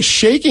 She's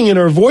shaking in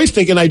her voice,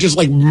 thinking I just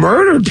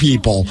murdered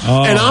people,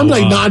 and I'm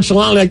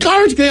nonchalant,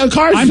 car's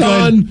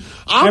done.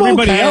 I'm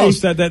Everybody okay. else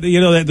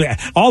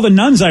that all the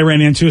nuns I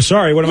ran into.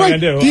 Sorry, what am I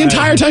going to do? The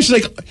entire time she's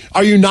like,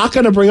 "Are you not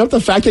going to bring up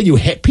the fact that you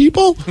hit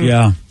people?"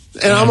 Yeah.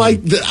 And I'm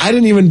like, that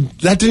didn't even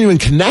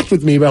connect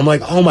with me. But I'm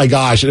like, oh my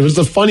gosh! And it was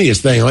the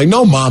funniest thing. I'm like,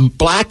 no, Mom,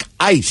 black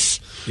ice.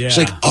 Yeah.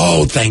 She's like,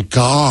 oh, thank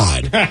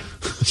God.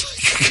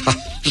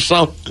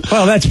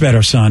 Well, that's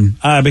better, son,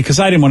 because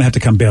I didn't want to have to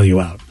come bail you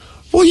out.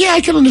 Well, yeah,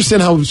 I can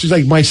understand how she's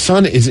like, my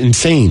son is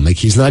insane.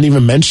 He's not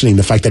even mentioning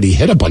the fact that he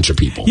hit a bunch of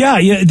people.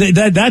 Yeah,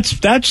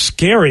 that's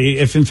scary.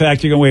 If in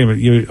fact you're going, wait a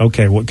minute,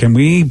 okay, well, can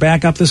we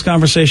back up this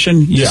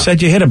conversation? You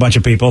said you hit a bunch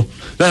of people.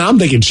 Now I'm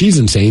thinking she's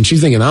insane.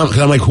 She's thinking I'm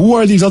like, who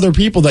are these other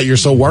people that you're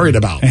so worried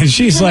about? And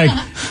she's like,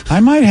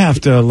 I might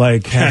have to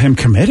have him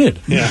committed.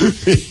 Yeah.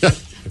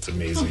 It's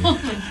amazing.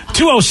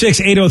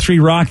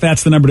 206-803-ROCK.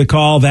 That's the number to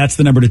call. That's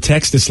the number to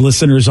text. It's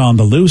listeners on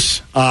the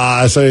loose.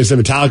 So it's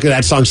Metallica.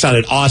 That song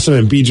sounded awesome,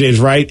 and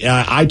BJ's right.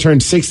 I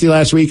turned 60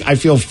 last week. I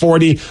feel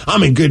 40.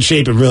 I'm in good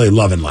shape and really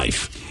loving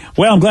life.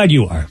 Well, I'm glad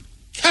you are.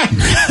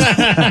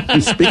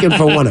 Speaking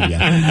for one of you.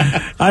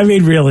 I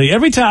mean, really,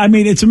 every time,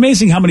 it's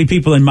amazing how many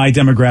people in my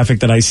demographic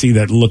that I see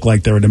that look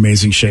like they're in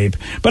amazing shape.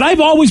 But I've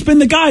always been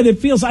the guy that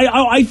feels,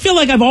 I feel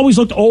like I've always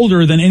looked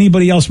older than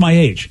anybody else my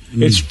age.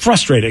 It's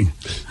frustrating.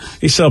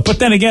 So, but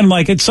then again,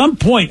 at some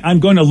point, I'm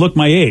going to look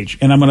my age,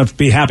 and I'm going to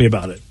be happy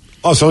about it.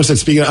 Oh, someone said,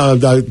 speaking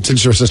of,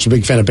 since you're such a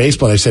big fan of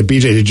baseball, I said,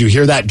 BJ, did you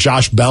hear that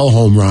Josh Bell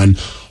home run?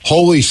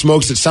 Holy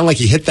smokes, it sounded like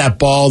he hit that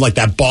ball like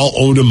that ball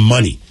owed him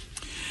money.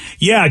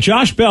 Yeah,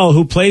 Josh Bell,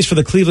 who plays for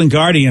the Cleveland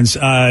Guardians,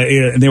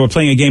 they were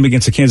playing a game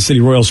against the Kansas City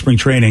Royals spring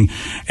training,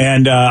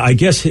 and I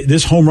guess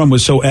this home run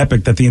was so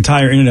epic that the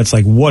entire internet's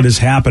like, what is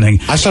happening?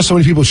 I saw so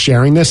many people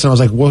sharing this, and I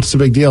was like, what's the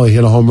big deal? He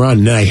hit a home run,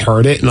 and then I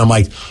heard it, and I'm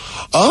like,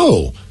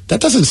 oh, that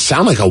doesn't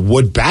sound like a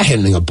wood bat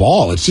hitting a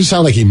ball. It just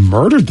sounds like he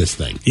murdered this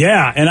thing.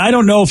 Yeah, and I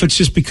don't know if it's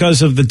just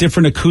because of the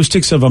different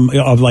acoustics of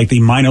the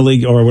minor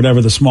league or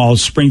whatever, the small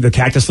the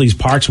Cactus League's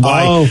parks.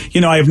 Why?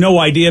 I have no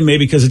idea.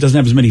 Maybe because it doesn't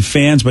have as many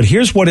fans. But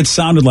here's what it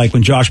sounded like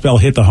when Josh Bell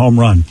hit the home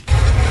run. Deep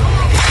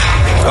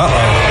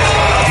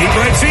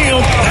right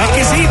field. Duck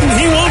is eaten.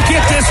 He won't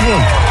get this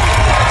one.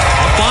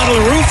 Up onto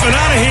the roof and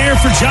out of here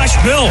for Josh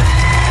Bell.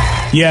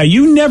 Yeah,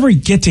 you never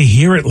get to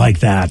hear it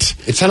like that.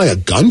 It sounded like a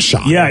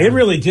gunshot. Yeah, it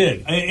really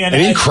did. And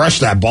he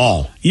crushed that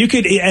ball. You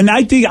could, and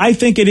I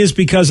think it is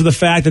because of the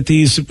fact that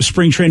these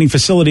spring training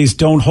facilities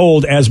don't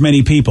hold as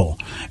many people,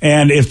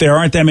 and if there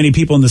aren't that many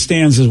people in the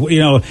stands,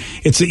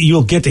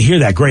 you'll get to hear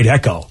that great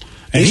echo.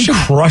 And he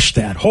crushed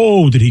that.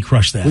 Oh, did he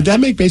crush that? Would that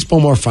make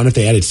baseball more fun if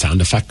they added sound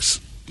effects?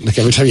 Like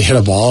every time you hit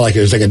a ball, like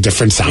there's like a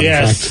different sound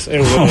Yes,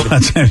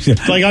 effect. it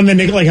would. Like on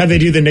the like how they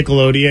do the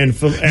Nickelodeon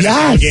NFL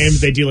Yes.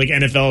 games, they do like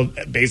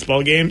NFL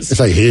baseball games. It's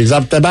like he's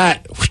up the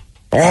bat.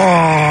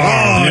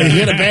 Oh, you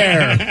hit a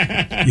bear.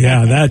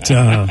 Yeah, that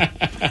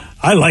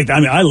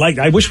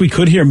I wish we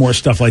could hear more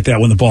stuff like that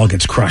when the ball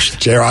gets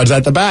crushed. J-Rod's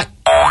at the bat.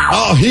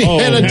 Oh, he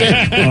hit a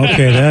dick.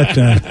 Okay,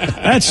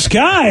 that's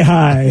sky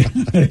high.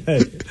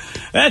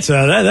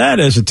 that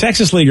is a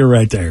Texas leaguer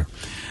right there.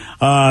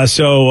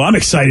 So I'm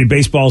excited.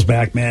 Baseball's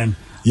back, man.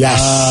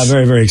 Yes.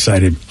 Very, very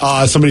excited.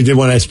 Somebody did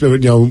want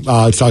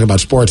to, talk about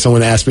sports.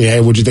 Someone asked me,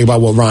 hey, what'd you think about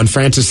what Ron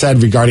Francis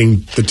said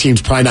regarding the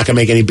team's probably not going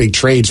to make any big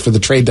trades for the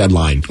trade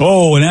deadline?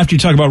 Oh, and after you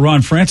talk about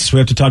Ron Francis, we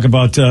have to talk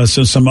about so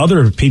some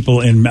other people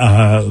in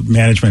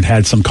management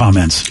had some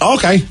comments.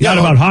 Okay. Not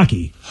about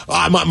hockey.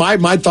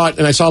 My thought,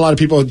 and I saw a lot of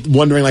people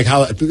wondering, like,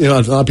 how, a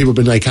lot of people have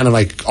been, like, kind of,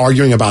 like,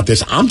 arguing about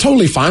this. I'm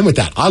totally fine with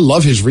that. I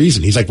love his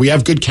reason. He's like, we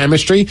have good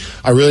chemistry.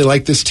 I really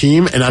like this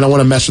team, and I don't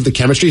want to mess with the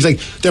chemistry. He's like,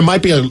 there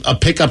might be a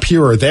pickup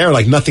here or there,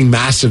 like, nothing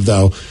massive,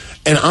 though.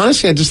 And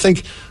honestly, I just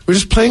think we're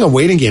just playing a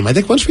waiting game. I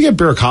think once we get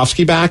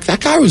Burakovsky back,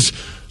 that guy was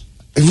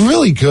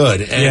really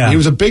good. And he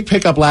was a big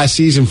pickup last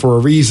season for a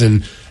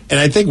reason. And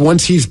I think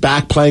once he's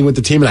back playing with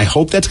the team, and I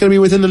hope that's going to be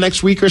within the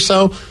next week or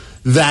so,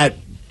 that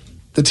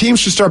the team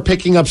should start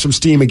picking up some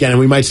steam again, and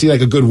we might see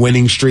like a good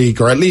winning streak,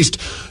 or at least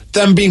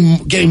them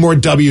getting more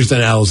W's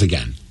than L's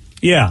again.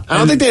 Yeah. I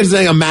don't think there's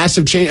a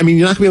massive change. I mean,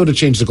 you're not going to be able to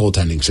change the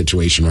goaltending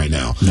situation right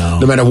now.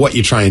 No matter what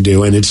you try and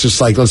do. And it's just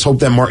like, let's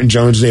hope that Martin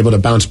Jones is able to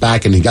bounce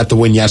back, and he got the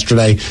win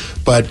yesterday.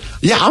 But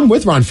yeah, I'm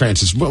with Ron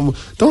Francis.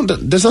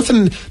 There's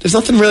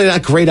nothing really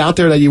that great out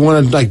there that you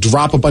want to like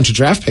drop a bunch of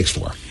draft picks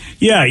for.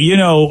 Yeah,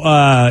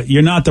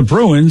 you're not the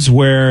Bruins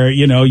where,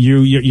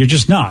 you're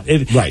just not.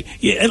 Right.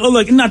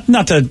 Look,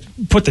 not to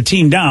put the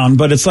team down,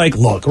 but it's like,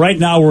 look, right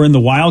now we're in the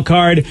wild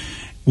card.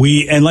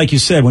 And like you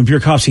said, when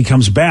Burakovsky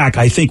comes back,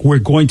 I think we're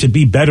going to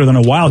be better than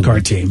a wild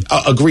card team.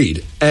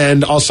 Agreed.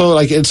 And also,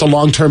 like, it's a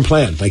long-term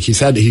plan. Like he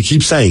said, he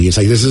keeps saying, it's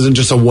like, this isn't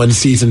just a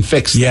one-season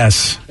fix.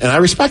 Yes. And I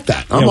respect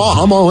that. I'm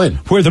all in.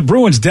 Where the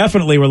Bruins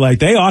definitely were like,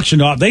 they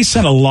auctioned off, they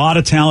sent a lot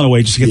of talent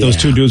away just to get those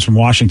two dudes from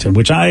Washington,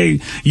 which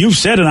you've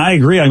said and I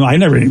agree. I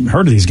never even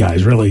heard of these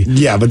guys, really.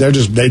 Yeah, but they're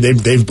just,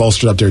 they've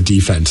bolstered up their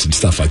defense and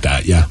stuff like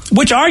that, yeah.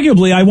 Which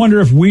arguably, I wonder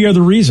if we are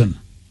the reason.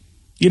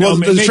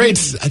 The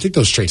trades, I think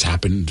those trades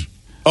happened.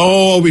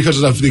 Oh,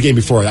 because of the game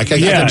before. I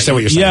can't understand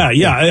what you're saying.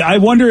 Yeah. I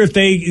wonder if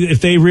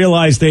they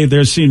realize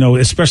there's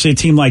especially a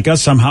team like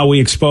us, somehow we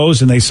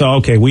exposed and they saw,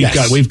 okay,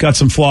 we've got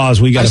some flaws.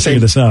 We got to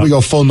figure this out. We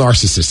go full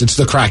narcissist. It's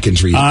the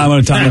Kraken's reason. I'm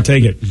going to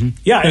take it. Mm-hmm.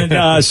 Yeah,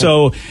 and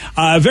so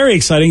very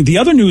exciting. The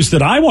other news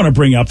that I want to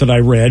bring up that I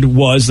read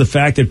was the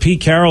fact that Pete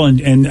Carroll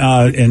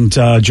and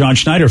John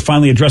Schneider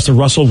finally addressed the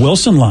Russell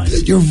Wilson line.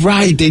 You're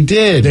right. They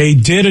did. They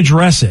did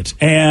address it,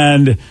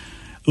 and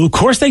of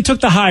course, they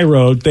took the high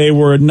road. They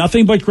were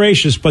nothing but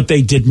gracious, but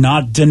they did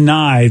not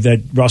deny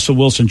that Russell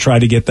Wilson tried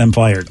to get them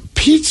fired.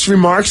 Pete's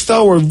remarks,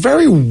 though, were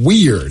very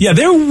weird. Yeah,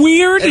 they're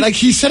weird. And, like,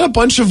 he said a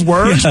bunch of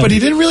words, but he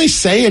didn't really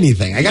say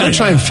anything. I got to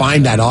try and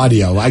find that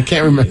audio. I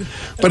can't remember.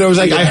 But it was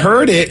like, I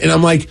heard it, and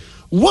I'm like,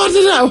 what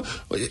did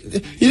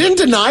you didn't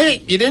deny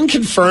it. You didn't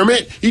confirm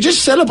it. You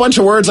just said a bunch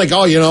of words like,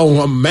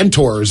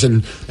 mentors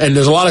and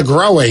there's a lot of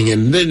growing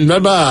and blah,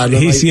 blah.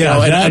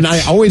 And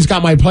I always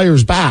got my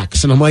players'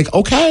 backs. And I'm like,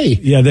 okay.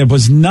 Yeah, there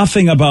was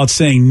nothing about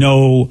saying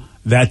no,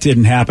 that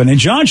didn't happen. And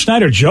John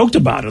Schneider joked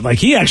about it. Like,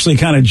 he actually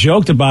kind of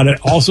joked about it.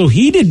 Also,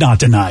 he did not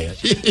deny it.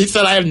 He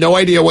said, I have no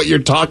idea what you're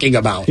talking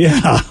about.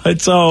 Yeah.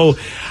 So,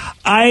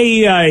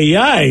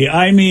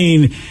 I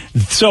mean,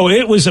 so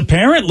it was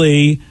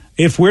apparently,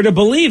 if we're to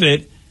believe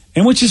it,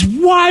 and which is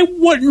why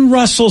wouldn't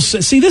Russell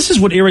see, this is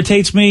what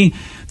irritates me.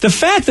 The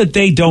fact that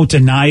they don't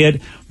deny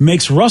it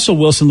makes Russell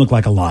Wilson look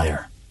like a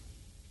liar.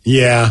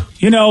 Yeah.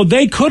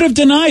 They could have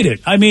denied it.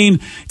 I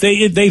mean,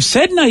 they've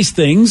said nice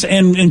things,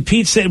 and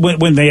Pete said,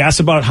 when they asked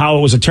about how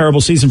it was a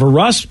terrible season for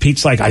Russ,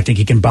 Pete's like, I think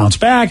he can bounce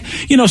back.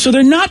 So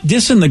they're not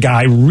dissing the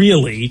guy,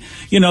 really.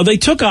 They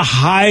took a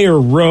higher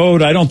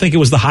road. I don't think it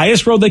was the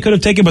highest road they could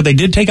have taken, but they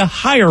did take a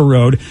higher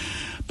road.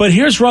 But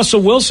here's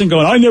Russell Wilson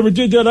going, I never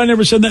did that. I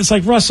never said that. It's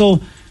like,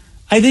 Russell,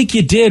 I think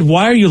you did.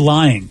 Why are you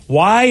lying?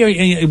 Why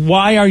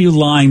are you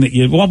lying that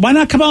you? Well, why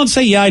not come out and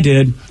say, yeah, I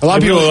did? A lot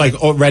of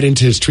people read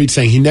into his tweet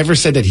saying he never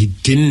said that he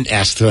didn't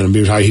ask them to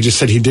be fired. He just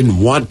said he didn't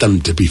want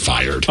them to be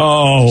fired.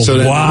 Oh, so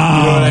wow.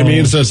 You know what I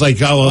mean? So it's like,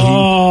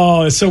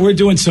 so we're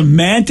doing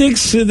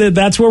semantics?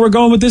 That's where we're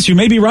going with this? You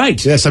may be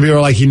right. Yeah, some people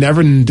are like, he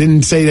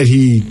didn't say that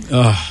he...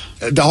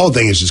 The whole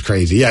thing is just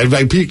crazy. Yeah,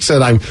 like Pete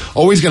said, I'm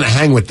always going to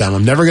hang with them.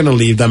 I'm never going to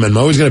leave them. I'm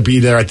always going to be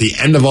there at the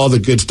end of all the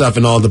good stuff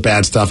and all the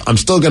bad stuff. I'm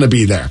still going to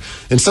be there.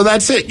 And so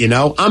that's it,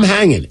 I'm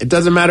hanging. It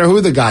doesn't matter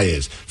who the guy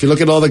is. If you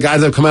look at all the guys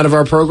that have come out of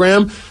our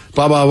program,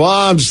 blah, blah,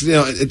 blah, I'm just,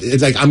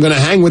 it's like I'm going to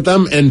hang with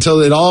them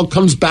until it all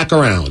comes back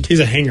around. He's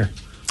a hanger.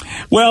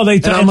 Well,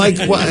 and I'm like,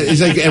 what?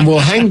 He's like, and we'll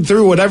hang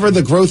through whatever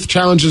the growth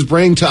challenges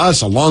bring to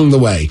us along the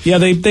way. Yeah,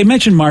 they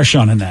mentioned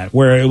Marshawn in that,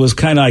 where it was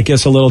kind of, I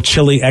guess, a little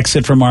chilly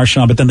exit for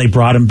Marshawn, but then they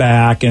brought him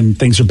back, and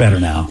things are better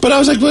now. But I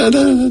was like,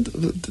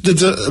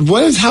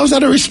 how's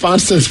that a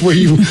response to this where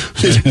you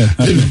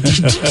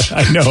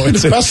I know.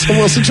 It's Russell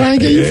Wilson trying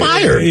to get you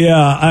fired?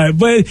 Yeah,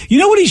 but you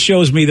know what he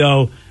shows me,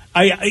 though?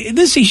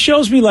 He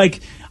shows me,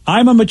 like,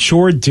 I'm a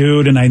mature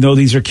dude, and I know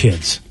these are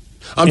kids.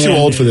 I'm too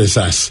old for this,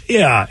 S.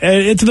 Yeah,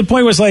 and to the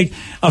point where it's like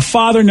a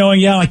father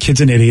knowing, yeah, my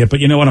kid's an idiot, but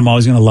you know what? I'm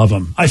always going to love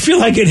him. I feel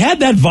like it had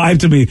that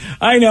vibe to me.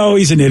 I know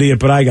he's an idiot,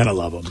 but I got to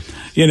love him.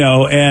 You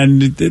know,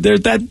 and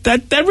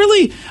that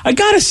really, I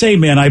got to say,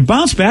 man, I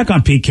bounced back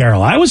on Pete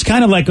Carroll. I was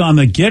kind of like on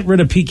the get rid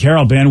of Pete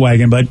Carroll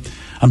bandwagon, but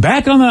I'm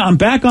back on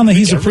the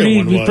he's a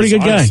pretty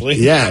good honestly.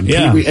 Guy.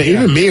 Yeah.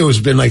 Even me,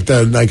 who's been like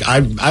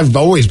I've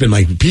always been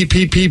like Pete,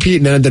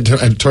 and then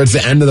towards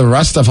the end of the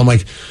Russ stuff, I'm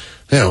like,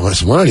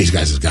 one of these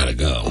guys has got to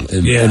go.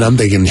 And I'm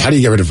thinking, how do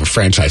you get rid of a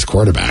franchise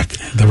quarterback?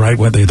 The right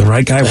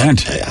guy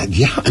went.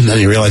 Yeah, and then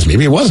you realize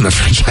maybe it wasn't a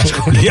franchise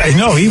quarterback. Yeah,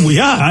 no,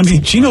 I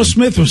mean, Geno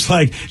Smith was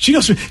like,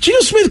 Geno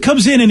Smith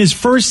comes in his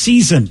first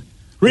season,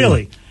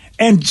 really. Yeah.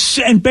 And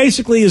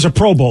basically is a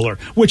Pro Bowler,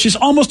 which is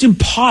almost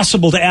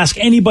impossible to ask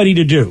anybody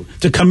to do.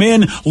 To come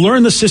in,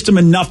 learn the system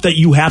enough that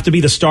you have to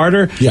be the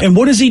starter. Yeah. And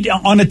what is he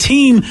on a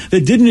team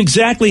that didn't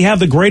exactly have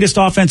the greatest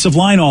offensive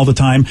line all the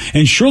time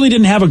and surely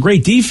didn't have a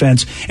great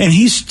defense, and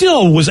he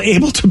still was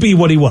able to be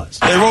what he was.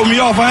 They wrote me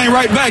off. I ain't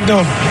right back,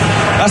 though.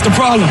 That's the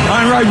problem.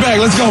 I ain't right back.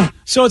 Let's go.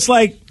 So it's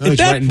like... he's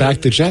writing back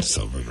the Jets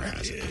over.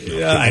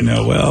 Yeah, I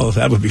know. Well,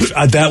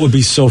 that would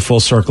be so full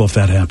circle if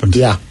that happened.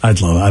 Yeah, I'd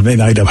love it. I mean,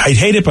 I'd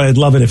hate it, but I'd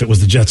love it if it was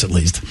the Jets at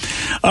least.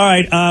 All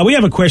right, we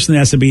have a question that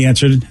has to be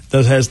answered.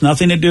 That has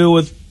nothing to do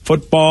with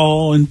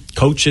football and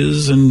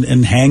coaches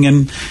and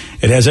hanging.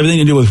 It has everything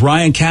to do with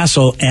Ryan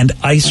Castle and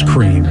ice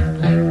cream.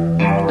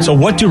 So,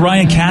 what do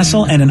Ryan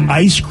Castle and an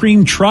ice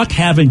cream truck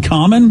have in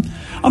common?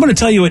 I'm going to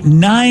tell you at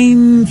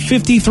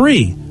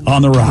 9:53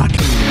 on The Rock.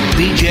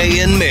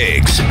 BJ and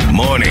Migs,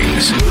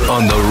 mornings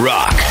on The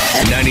Rock,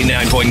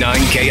 99.9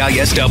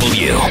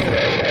 KISW.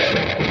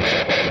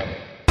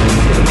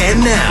 And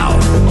now,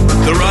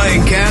 the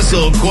Ryan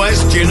Castle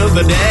question of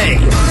the day.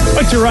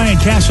 What do Ryan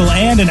Castle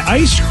and an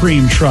ice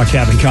cream truck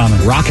have in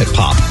common? Rocket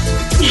Pop.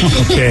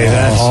 Okay,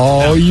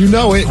 you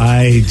know it.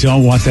 I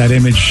don't want that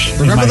image.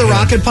 Remember the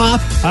Rocket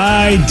Pop?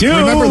 I do.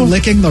 Remember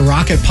licking the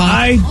Rocket Pop?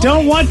 I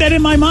don't want that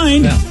in my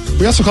mind. Yeah.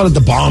 We also called it the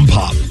Bomb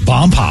Pop.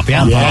 Bomb Pop,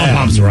 yeah. Bomb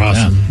Pops are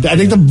awesome. Yeah. I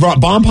think the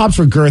Bomb Pops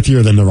were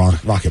girthier than the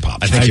Rocket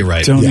Pops. I think you're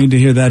right. Don't need to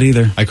hear that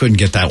either. I couldn't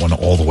get that one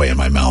all the way in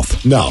my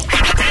mouth. No.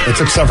 It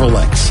took several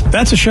licks.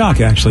 That's a shock,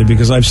 actually,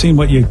 because I've seen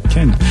what you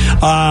can.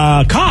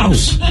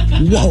 Cops.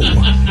 Whoa.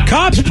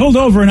 Cops pulled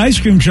over an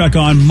ice cream truck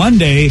on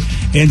Monday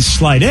in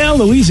Slidell,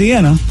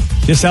 Louisiana,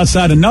 just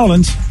outside of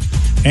Nolens.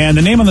 And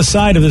the name on the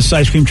side of this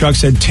ice cream truck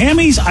said,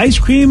 Tammy's Ice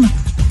Cream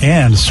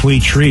and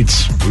Sweet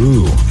Treats.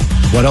 Ooh.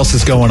 What else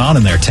is going on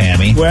in there,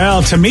 Tammy?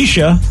 Well,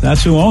 Tamisha,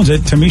 that's who owns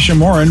it. Tamisha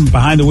Morin,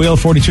 behind the wheel,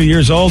 42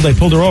 years old. They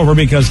pulled her over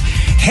because,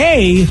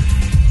 hey,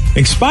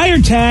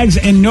 expired tags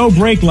and no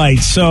brake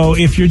lights. So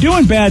if you're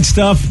doing bad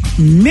stuff,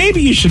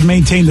 maybe you should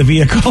maintain the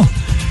vehicle.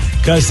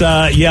 Because,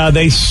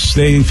 they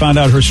found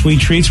out her Sweet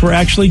Treats were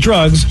actually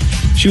drugs.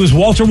 She was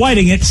Walter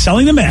Whiting it,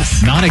 selling the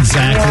meth. Not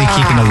exactly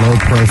keeping a low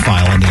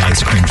profile in the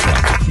ice cream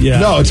truck. Yeah.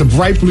 No, it's a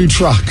bright blue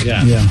truck.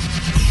 Yeah.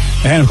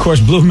 And, of course,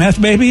 blue meth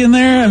baby in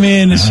there. I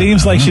mean, it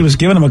seems like she was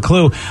giving them a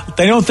clue.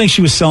 They don't think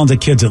she was selling to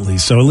kids, at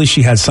least. So at least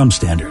she had some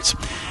standards.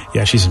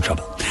 Yeah, she's in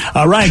trouble.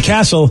 Ryan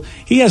Castle,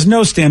 he has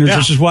no standards,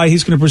 which is why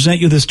he's going to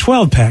present you this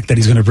 12-pack that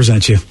he's going to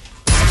present you.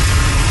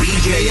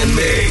 BJ and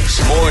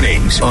Migs,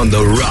 mornings on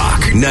The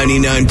Rock,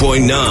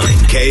 99.9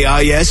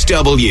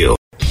 KISW.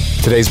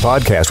 Today's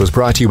podcast was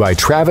brought to you by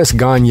Travis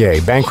Gagne,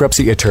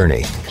 bankruptcy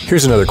attorney.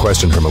 Here's another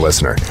question from a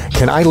listener.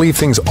 Can I leave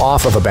things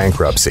off of a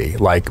bankruptcy,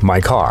 like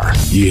my car?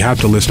 You have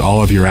to list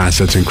all of your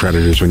assets and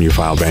creditors when you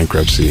file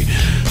bankruptcy.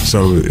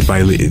 So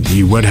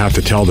you would have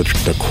to tell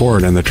the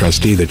court and the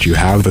trustee that you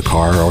have the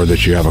car or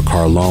that you have a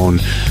car loan.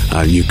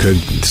 You could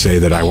say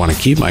that I want to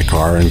keep my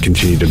car and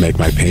continue to make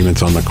my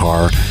payments on the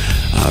car.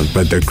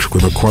 But the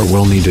court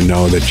will need to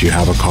know that you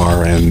have a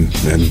car and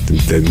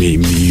that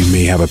you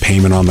may have a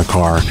payment on the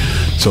car.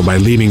 So by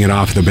leaving it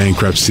off the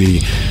bankruptcy,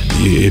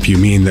 if you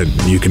mean that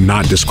you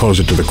cannot disclose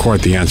it to the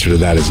court, the answer to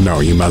that is no,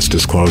 you must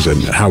disclose it.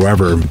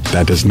 However,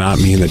 that does not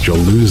mean that you'll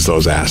lose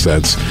those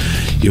assets.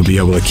 You'll be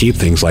able to keep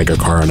things like a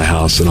car and a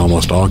house in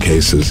almost all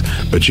cases,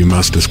 but you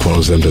must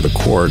disclose them to the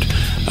court.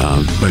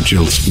 But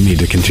you'll need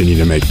to continue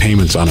to make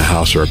payments on a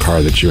house or a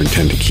car that you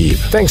intend to keep.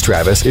 Thanks,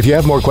 Travis. If you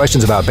have more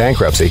questions about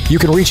bankruptcy, you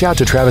can reach out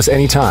to Travis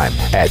anytime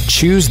at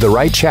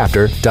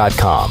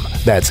choosetherightchapter.com.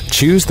 That's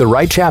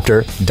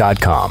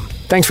choosetherightchapter.com.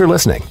 Thanks for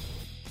listening.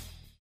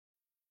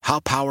 How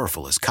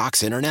powerful is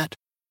Cox Internet?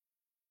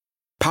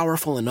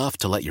 Powerful enough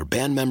to let your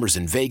band members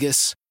in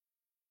Vegas,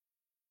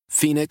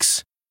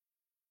 Phoenix,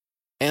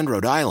 and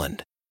Rhode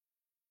Island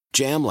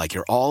jam like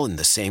you're all in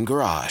the same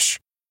garage.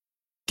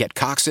 Get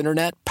Cox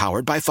Internet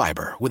powered by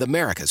fiber with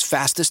America's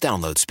fastest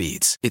download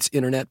speeds. It's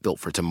internet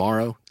built for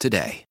tomorrow,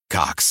 today.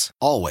 Cox,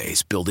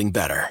 always building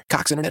better.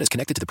 Cox Internet is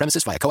connected to the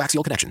premises via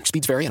coaxial connection.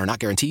 Speeds vary and are not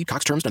guaranteed.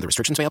 Cox terms and other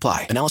restrictions may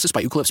apply. Analysis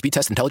by Ookla Speed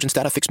Test Intelligence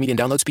Data. Fixed median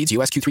download speeds.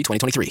 US Q3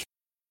 2023.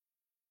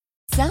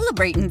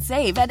 Celebrate and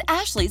save at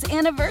Ashley's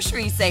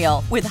Anniversary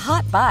Sale. With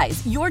Hot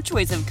Buys, your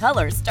choice of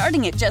colors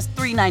starting at just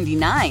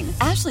 $3.99.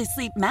 Ashley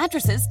Sleep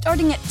mattresses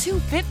starting at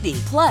 $2.50.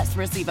 Plus,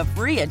 receive a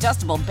free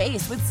adjustable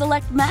base with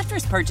select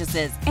mattress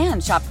purchases.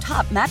 And shop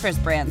top mattress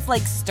brands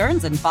like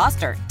Stearns &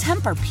 Foster,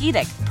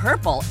 Tempur-Pedic,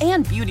 Purple,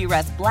 and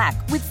Beautyrest Black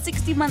with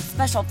 60-month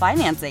special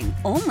financing.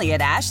 Only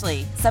at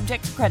Ashley.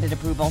 Subject to credit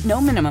approval. No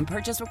minimum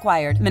purchase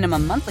required.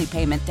 Minimum monthly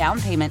payment,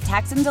 down payment,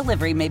 tax, and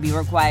delivery may be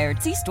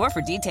required. See store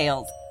for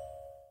details.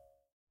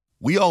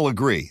 We all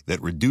agree that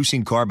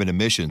reducing carbon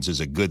emissions is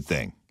a good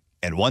thing.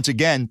 And once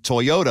again,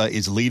 Toyota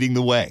is leading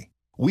the way.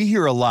 We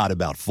hear a lot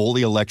about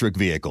fully electric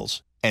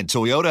vehicles, and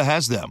Toyota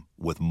has them,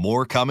 with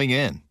more coming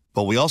in.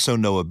 But we also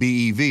know a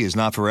BEV is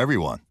not for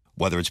everyone,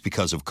 whether it's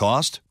because of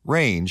cost,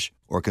 range,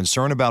 or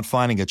concern about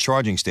finding a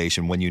charging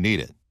station when you need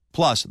it.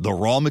 Plus, the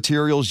raw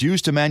materials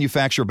used to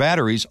manufacture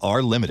batteries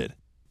are limited.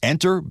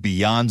 Enter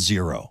Beyond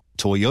Zero,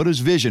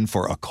 Toyota's vision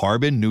for a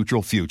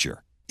carbon-neutral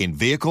future. In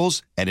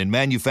vehicles and in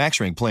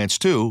manufacturing plants,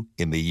 too,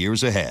 in the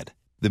years ahead.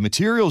 The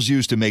materials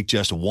used to make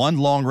just one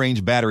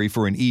long-range battery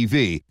for an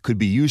EV could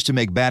be used to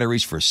make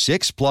batteries for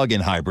 6 plug-in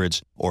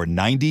hybrids or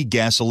 90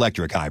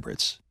 gas-electric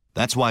hybrids.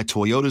 That's why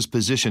Toyota's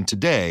position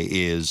today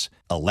is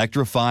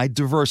electrified,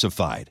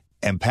 diversified,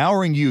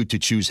 empowering you to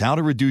choose how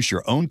to reduce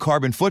your own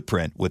carbon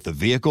footprint with the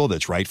vehicle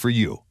that's right for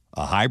you,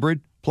 a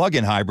hybrid,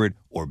 plug-in hybrid,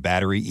 or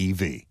battery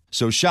EV.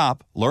 So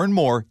shop, learn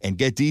more, and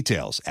get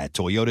details at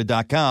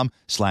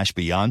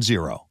toyota.com/beyond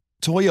zero.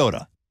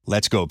 Toyota,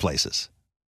 let's go places.